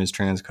Tolkien is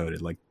trans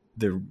coded. Like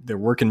they're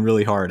working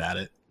really hard at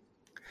it.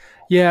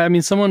 yeah, I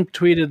mean someone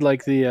tweeted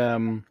like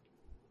the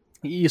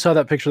you saw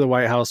that picture of the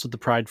White House with the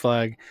pride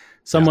flag. Yeah.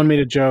 Someone made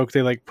a joke.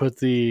 They like put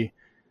the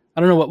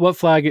I don't know what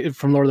flag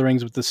from Lord of the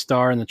Rings with the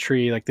star and the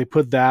tree. Like they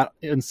put that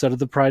instead of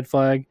the pride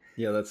flag,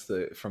 Yeah, that's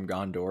the from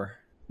Gondor.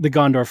 the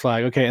Gondor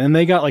flag. Okay, and then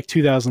they got like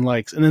 2,000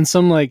 likes, and then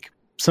some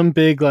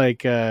big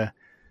like I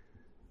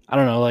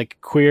don't know like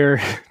queer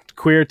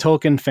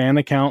Tolkien fan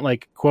account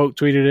like quote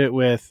tweeted it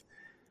with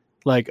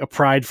like a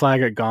pride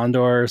flag at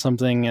Gondor or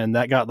something, and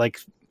that got like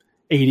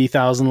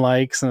 80,000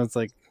 likes, and it's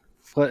like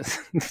what?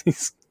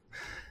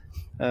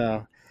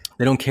 uh,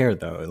 They don't care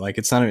though. Like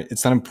it's not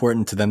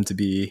important to them to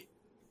be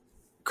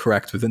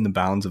correct within the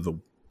bounds of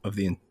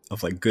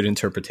like good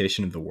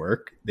interpretation of the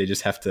work. They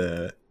just have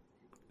to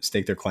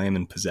stake their claim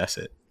and possess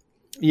it.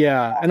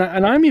 yeah, and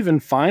I'm even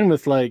fine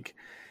with like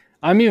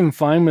I'm even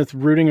fine with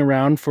rooting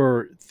around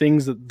for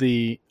things that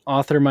the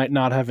author might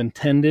not have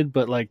intended,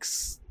 but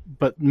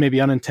but maybe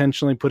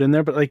unintentionally put in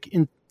there. But like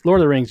in Lord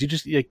of the Rings, you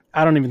just like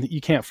I don't even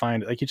you can't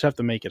find it. Like you just have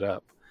to make it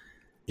up.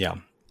 Yeah,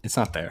 it's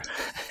not there.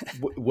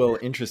 Well,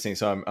 interesting.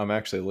 So I'm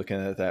actually looking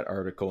at that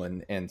article,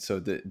 and so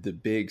the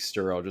big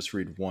stir. I'll just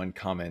read one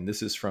comment.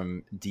 This is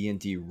from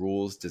D&D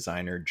rules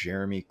designer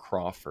Jeremy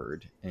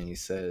Crawford, and he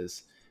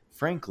says,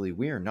 "Frankly,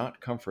 we are not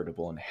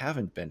comfortable and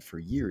haven't been for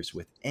years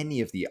with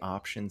any of the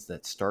options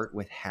that start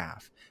with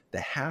half.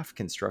 The half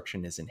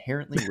construction is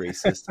inherently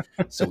racist,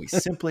 so we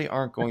simply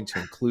aren't going to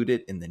include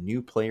it in the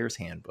new player's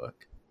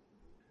handbook."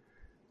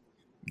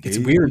 It's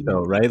weird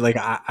though, right? Like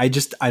I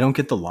don't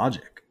get the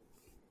logic.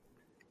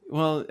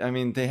 Well, I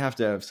mean, they have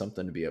to have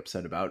something to be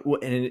upset about. Well,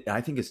 and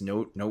I think it's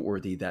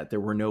noteworthy that there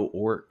were no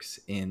orcs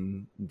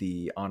in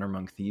the Honor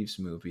Among Thieves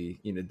movie.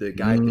 You know, the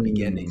guy at the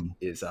beginning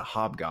is a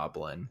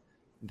hobgoblin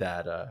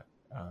that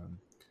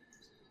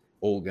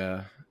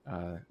Olga,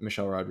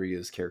 Michelle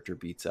Rodriguez's character,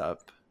 beats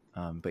up.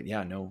 But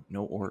yeah, no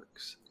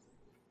orcs.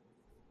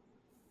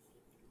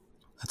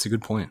 That's a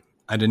good point.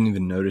 I didn't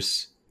even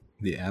notice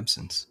the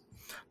absence,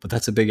 but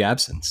that's a big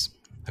absence.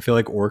 I feel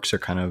like orcs are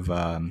kind of,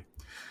 a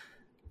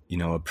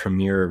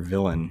premier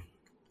villain,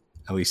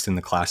 at least in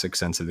the classic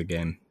sense of the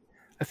game.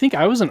 I think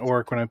I was an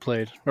orc when I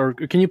played. Or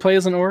can you play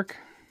as an orc?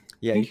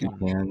 Yeah, you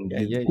can.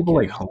 Yeah, people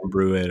like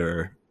homebrew it,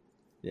 or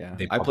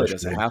I played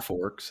as a half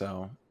orc,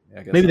 so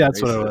I guess maybe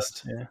that's what it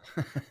was.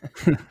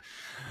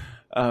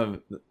 Yeah.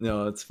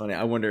 No, it's funny.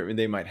 I wonder,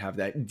 they might have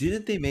that.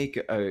 Didn't they make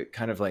a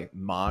kind of like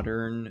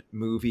modern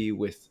movie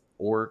with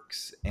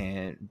orcs,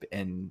 and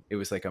it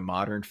was like a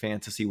modern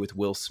fantasy with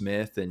Will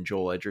Smith and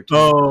Joel Edgerton?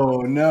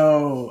 Oh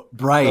no,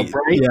 Bright.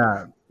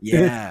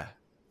 Yeah.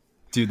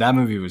 Dude, that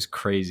movie was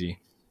crazy.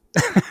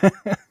 That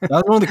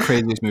was one of the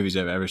craziest movies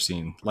I've ever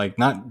seen. Like,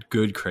 not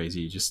good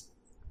crazy, just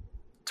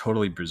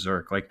totally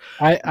berserk. Like,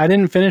 I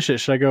didn't finish it.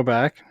 Should I go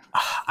back?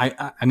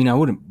 I mean, I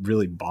wouldn't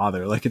really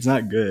bother. Like, it's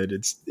not good.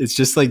 It's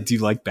just like, do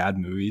you like bad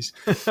movies?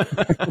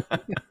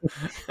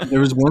 There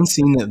was one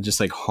scene that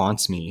just like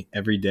haunts me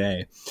every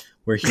day,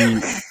 where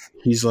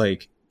he's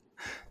like,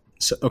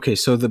 so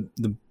the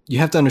you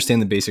have to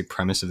understand the basic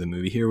premise of the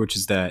movie here, which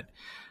is that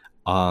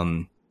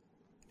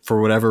for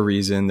whatever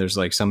reason there's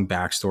like some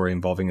backstory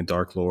involving a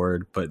Dark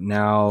Lord, but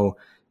now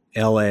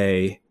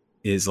LA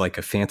is like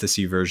a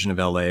fantasy version of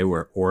LA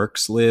where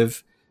orcs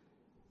live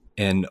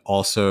and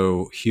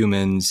also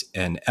humans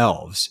and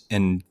elves,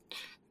 and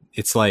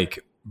it's like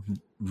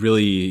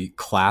really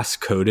class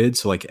coded.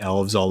 So like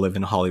elves all live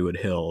in Hollywood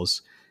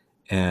Hills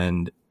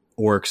and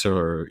orcs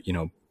are,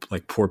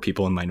 like poor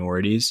people and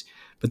minorities.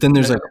 But then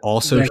there's like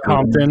also like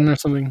Compton or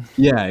something.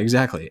 Yeah,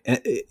 exactly.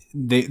 And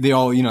they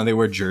all, they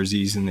wear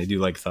jerseys and they do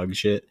like thug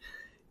shit.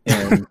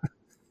 And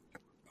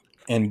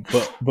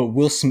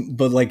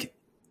but like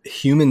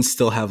humans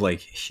still have like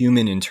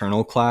human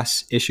internal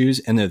class issues,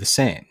 and they're the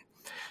same.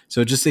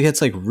 So it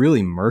gets like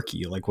really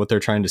murky, like what they're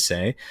trying to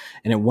say.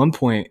 And at one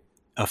point,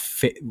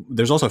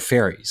 there's also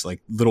fairies,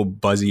 like little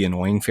buzzy,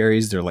 annoying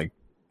fairies. They're like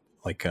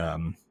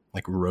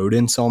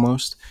rodents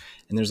almost.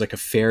 And there's like a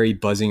fairy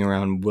buzzing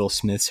around Will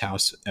Smith's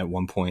house at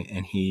one point,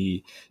 and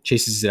he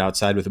chases it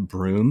outside with a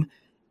broom,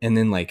 and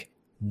then like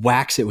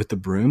whacks it with the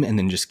broom, and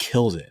then just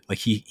kills it. Like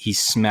he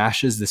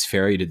smashes this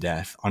fairy to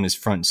death on his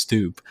front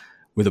stoop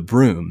with a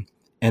broom,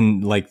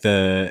 and like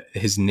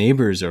his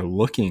neighbors are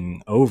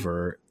looking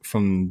over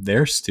from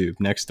their stoop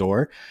next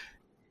door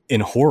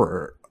in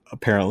horror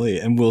apparently,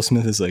 and Will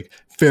Smith is like,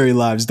 "Fairy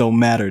lives don't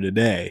matter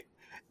today,"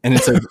 and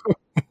it's like.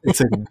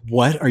 It's like,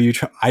 what are you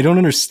trying? I don't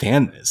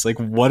understand this. Like,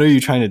 what are you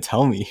trying to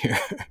tell me here?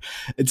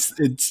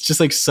 It's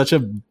just like such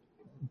a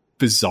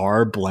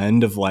bizarre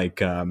blend of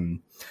like, I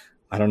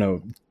don't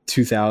know,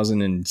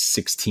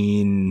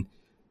 2016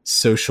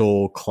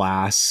 social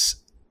class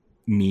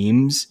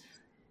memes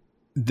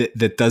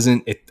that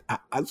doesn't,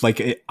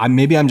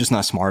 maybe I'm just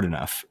not smart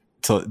enough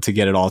to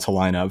get it all to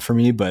line up for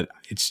me, but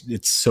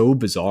it's so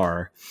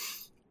bizarre.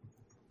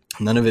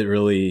 None of it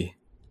really.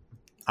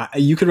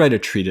 You could write a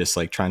treatise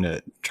like trying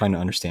to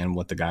understand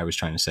what the guy was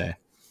trying to say.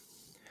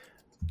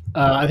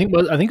 I think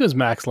it was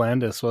Max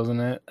Landis, wasn't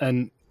it?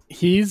 And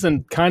he's a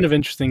kind of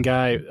interesting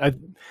guy.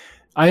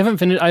 I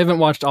haven't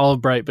watched all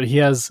of Bright, but he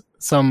has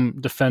some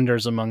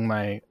defenders among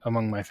my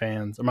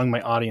fans, among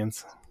my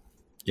audience.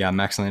 Yeah,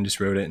 Max Landis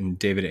wrote it and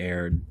David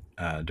Ayer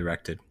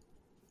directed.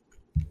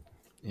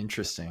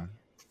 Interesting.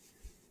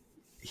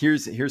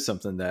 Here's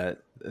something that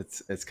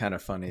it's kind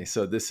of funny.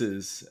 So this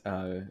is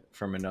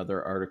from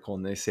another article,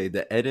 and they say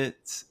the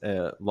edits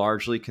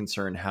largely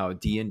concern how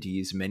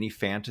D&D's many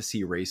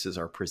fantasy races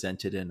are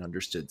presented and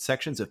understood.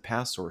 Sections of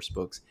past source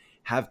books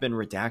have been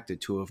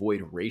redacted to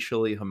avoid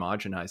racially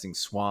homogenizing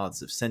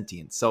swaths of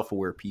sentient,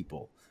 self-aware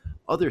people.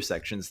 Other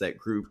sections that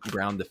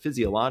ground the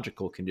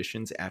physiological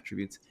conditions,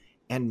 attributes,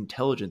 and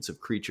intelligence of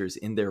creatures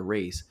in their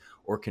race,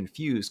 or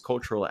confuse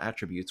cultural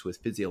attributes with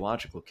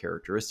physiological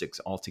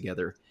characteristics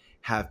altogether,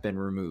 have been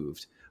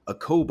removed. A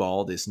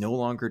kobold is no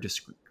longer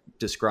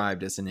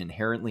described as an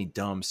inherently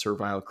dumb,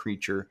 servile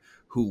creature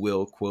who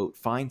will, quote,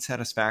 find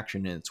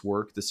satisfaction in its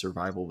work, the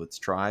survival of its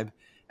tribe,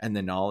 and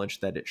the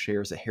knowledge that it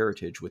shares a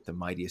heritage with the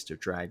mightiest of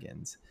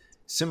dragons.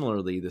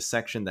 Similarly, the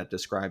section that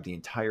described the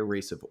entire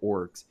race of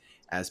orcs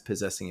as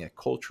possessing a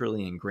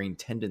culturally ingrained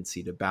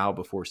tendency to bow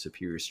before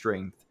superior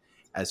strength,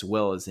 as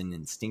well as an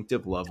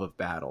instinctive love of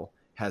battle,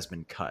 has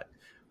been cut,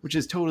 which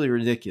is totally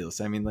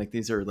ridiculous. I mean, like,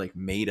 these are like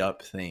made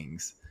up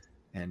things.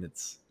 And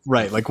it's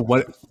right. Like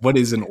what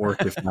is an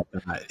orc if not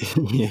that?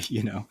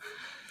 Yeah.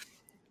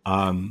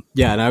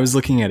 And I was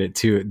looking at it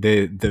too.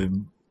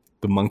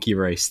 The monkey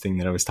race thing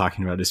that I was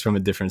talking about is from a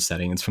different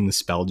setting. It's from the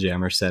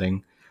Spelljammer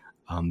setting.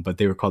 But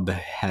they were called the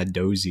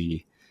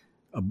Hadozi,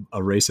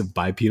 a race of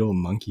bipedal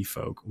monkey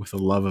folk with a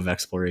love of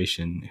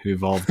exploration who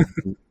evolved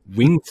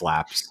wing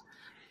flaps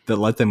that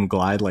let them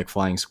glide like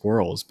flying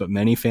squirrels. But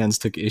many fans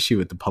took issue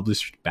with the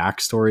published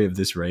backstory of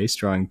this race,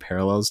 drawing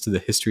parallels to the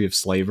history of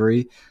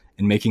slavery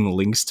and making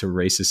links to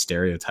racist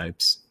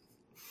stereotypes.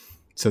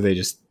 So they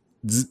just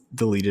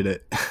deleted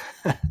it.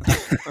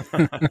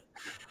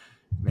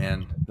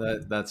 Man,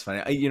 that's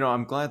funny.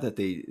 I'm glad that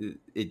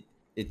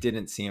it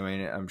didn't seem. I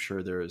mean, I'm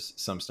sure there's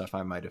some stuff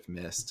I might have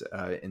missed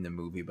in the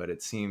movie, but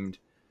it seemed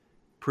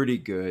pretty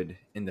good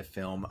in the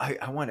film.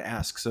 I want to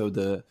ask. So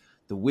the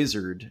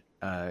wizard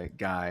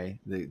guy,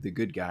 the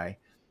good guy,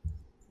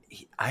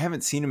 I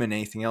haven't seen him in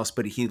anything else,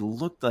 but he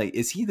looked like.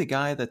 Is he the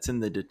guy that's in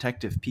the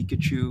Detective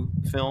Pikachu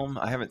film?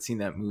 I haven't seen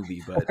that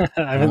movie, but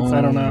I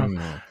don't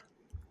know.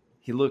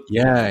 he looked.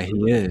 Yeah, he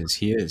is.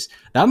 He is.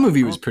 That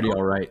movie was pretty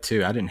all right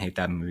too. I didn't hate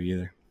that movie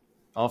either.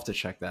 I'll have to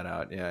check that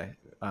out. Yeah.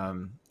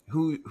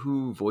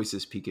 Who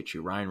voices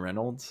Pikachu? Ryan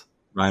Reynolds.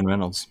 Ryan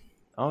Reynolds.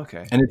 Oh,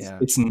 okay. And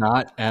it's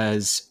not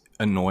as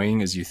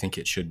annoying as you think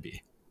it should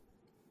be.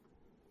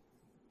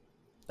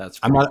 That's.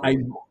 I'm not.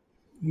 Cool.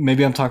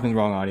 Maybe I'm talking to the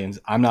wrong audience.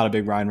 I'm not a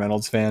big Ryan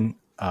Reynolds fan,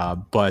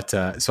 but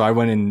so I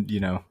went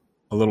in,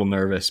 a little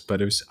nervous,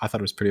 but I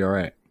thought it was pretty all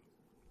right.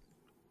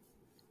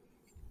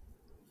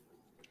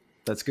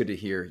 That's good to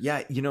hear.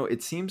 Yeah,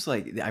 it seems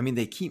like, I mean,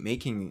 they keep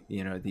making,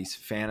 these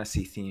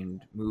fantasy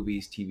themed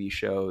movies, TV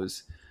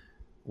shows,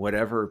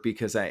 whatever,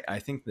 because I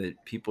think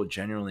that people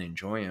genuinely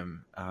enjoy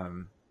them.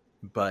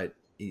 But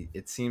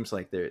it seems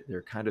like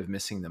they're kind of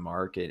missing the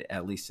mark,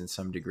 at least in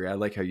some degree. I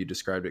like how you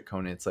described it,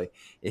 Conan. It's like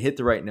it hit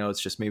the right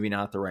notes, just maybe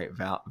not the right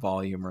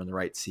volume or in the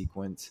right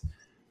sequence.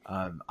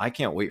 I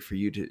can't wait for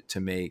you to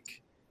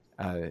make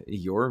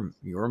your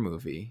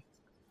movie.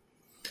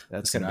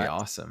 That's going to be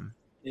awesome.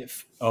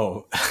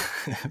 About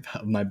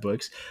my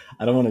books,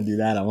 I don't want to do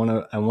that. I want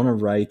to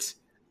write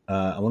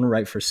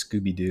for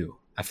Scooby-Doo.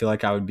 I feel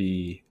like I would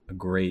be a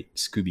great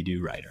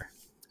Scooby-Doo writer.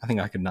 I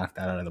think I could knock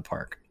that out of the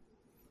park.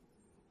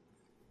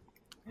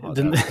 Oh,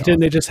 didn't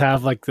they just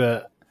have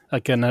an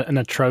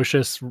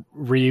atrocious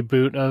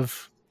reboot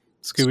of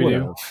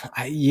Scooby-Doo? Sort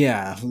of.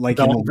 Yeah, like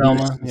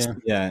Velma.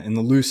 In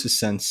the loosest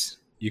sense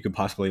you could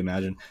possibly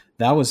imagine.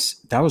 That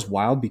was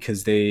wild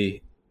because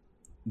they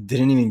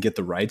didn't even get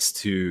the rights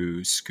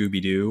to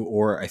Scooby-Doo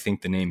or I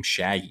think the name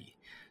Shaggy.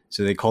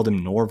 So they called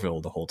him Norville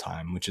the whole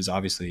time, which is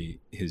obviously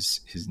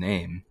his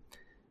name.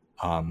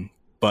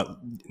 But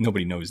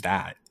nobody knows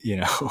that,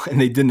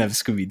 and they didn't have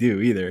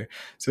Scooby-Doo either.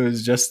 So it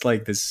was just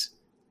like this,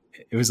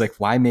 it was like,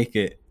 why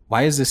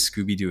is this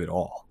Scooby-Doo at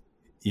all?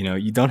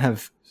 You don't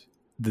have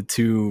the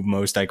two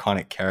most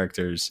iconic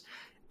characters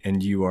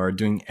and you are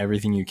doing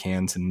everything you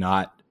can to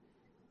not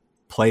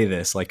play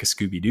this like a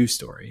Scooby-Doo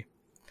story.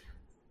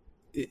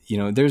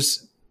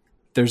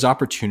 There's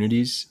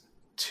opportunities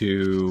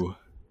to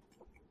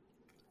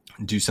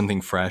do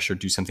something fresh or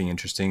do something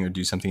interesting or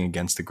do something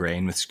against the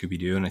grain with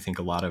Scooby-Doo. And I think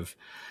a lot of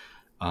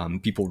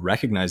people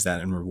recognize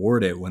that and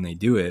reward it when they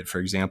do it. For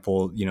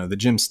example, the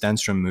Jim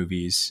Stenstrom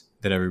movies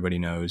that everybody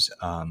knows,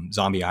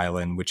 Zombie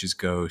Island, Witch's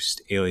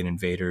Ghost, Alien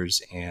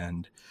Invaders,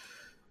 and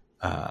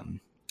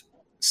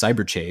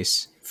Cyber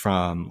Chase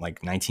from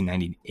like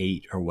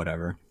 1998 or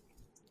whatever,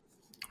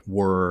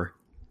 were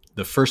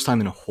the first time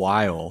in a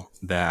while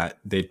that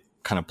they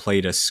kind of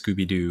played a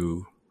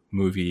Scooby-Doo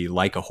movie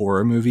like a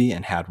horror movie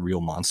and had real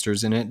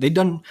monsters in it. They'd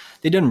done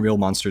real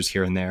monsters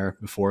here and there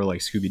before, like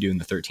Scooby-Doo and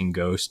the 13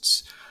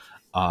 Ghosts.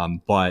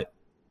 But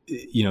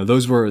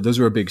those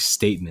were a big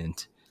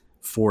statement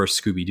for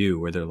Scooby-Doo,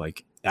 where they're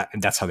like,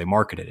 that's how they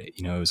marketed it.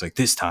 It was like,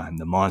 this time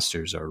the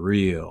monsters are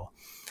real.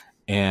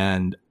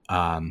 And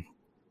a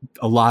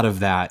lot of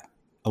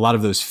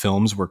those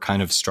films were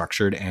kind of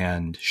structured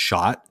and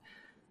shot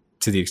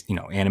to the,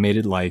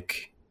 animated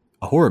like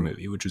a horror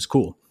movie, which was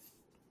cool.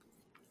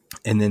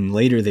 And then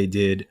later they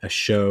did a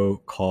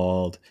show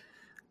called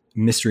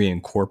Mystery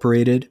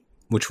Incorporated,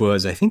 which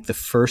was, I think,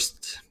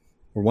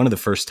 one of the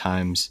first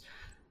times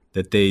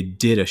that they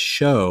did a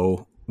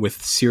show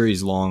with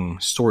series long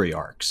story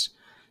arcs.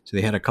 So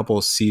they had a couple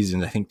of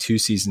seasons, I think 2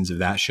 seasons of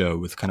that show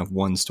with kind of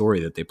one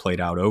story that they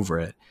played out over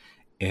it.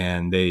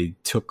 And they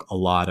took a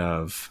lot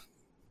of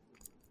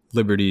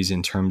liberties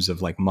in terms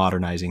of like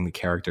modernizing the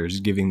characters,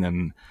 giving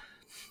them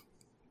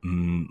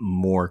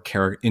more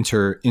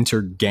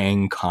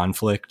inter-gang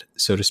conflict,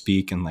 so to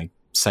speak, and like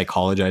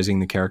psychologizing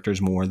the characters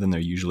more than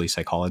they're usually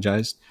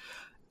psychologized.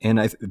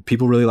 And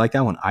people really like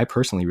that one. I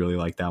personally really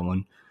like that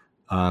one.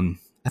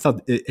 I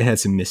thought it had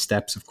some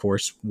missteps, of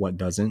course. What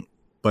doesn't?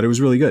 But it was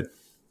really good.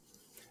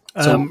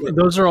 So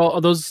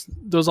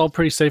those all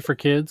pretty safe for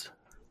kids?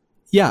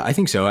 Yeah, I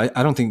think so.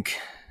 I don't think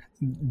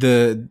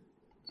the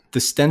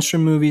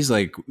Stenstrom movies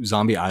like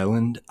Zombie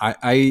Island,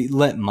 I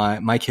let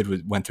my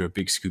kid went through a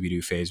big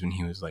Scooby-Doo phase when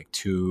he was like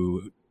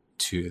 2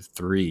 to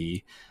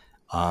 3.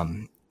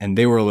 And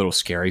they were a little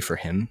scary for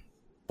him.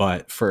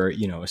 But for,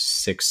 a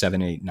 6,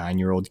 7, 8,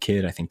 9-year-old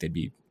kid, I think they'd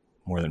be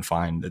more than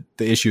fine.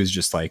 The issue is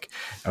just like,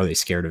 are they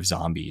scared of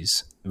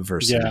zombies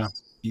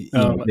versus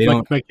They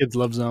don't. My kids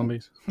love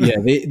zombies. Yeah,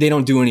 they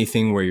don't do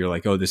anything where you're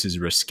like, oh, this is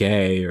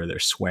risque, or they're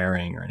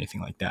swearing or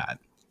anything like that.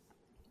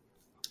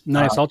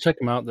 Nice. I'll check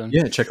them out then.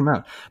 Yeah, check them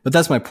out. But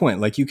that's my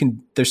point. Like,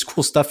 there's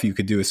cool stuff you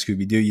could do with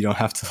Scooby-Doo. You don't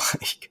have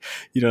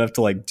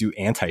to do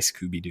anti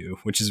Scooby-Doo,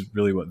 which is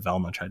really what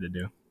Velma tried to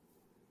do.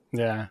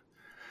 Yeah.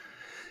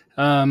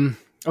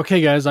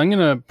 Okay, guys, I'm going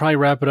to probably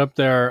wrap it up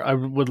there. I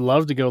would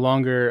love to go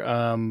longer.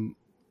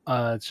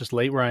 It's just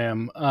late where I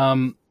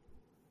am.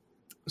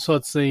 So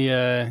let's see.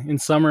 In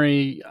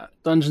summary,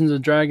 Dungeons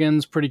and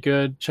Dragons, pretty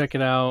good. Check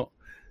it out.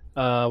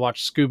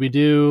 Watch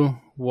Scooby-Doo.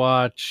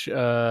 Watch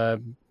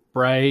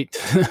Bright.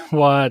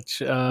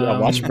 Watch.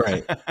 Watch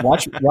Bright.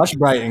 Watch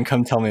Bright and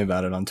come tell me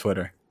about it on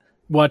Twitter.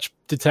 Watch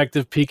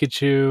Detective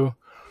Pikachu.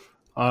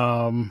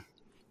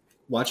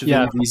 Watch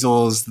Vin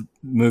Diesel's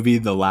movie,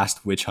 The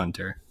Last Witch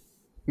Hunter.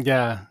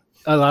 Yeah,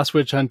 Last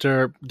Witch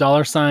Hunter.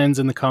 $signs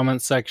in the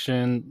comments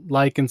section.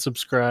 Like and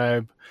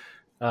subscribe.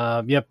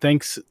 Yep.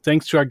 Thanks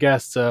to our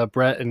guests,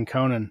 Brett and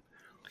Conan.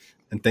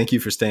 And thank you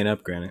for staying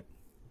up, Granite.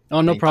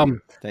 Oh, no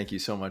problem. Thank you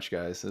so much,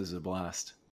 guys. This is a blast.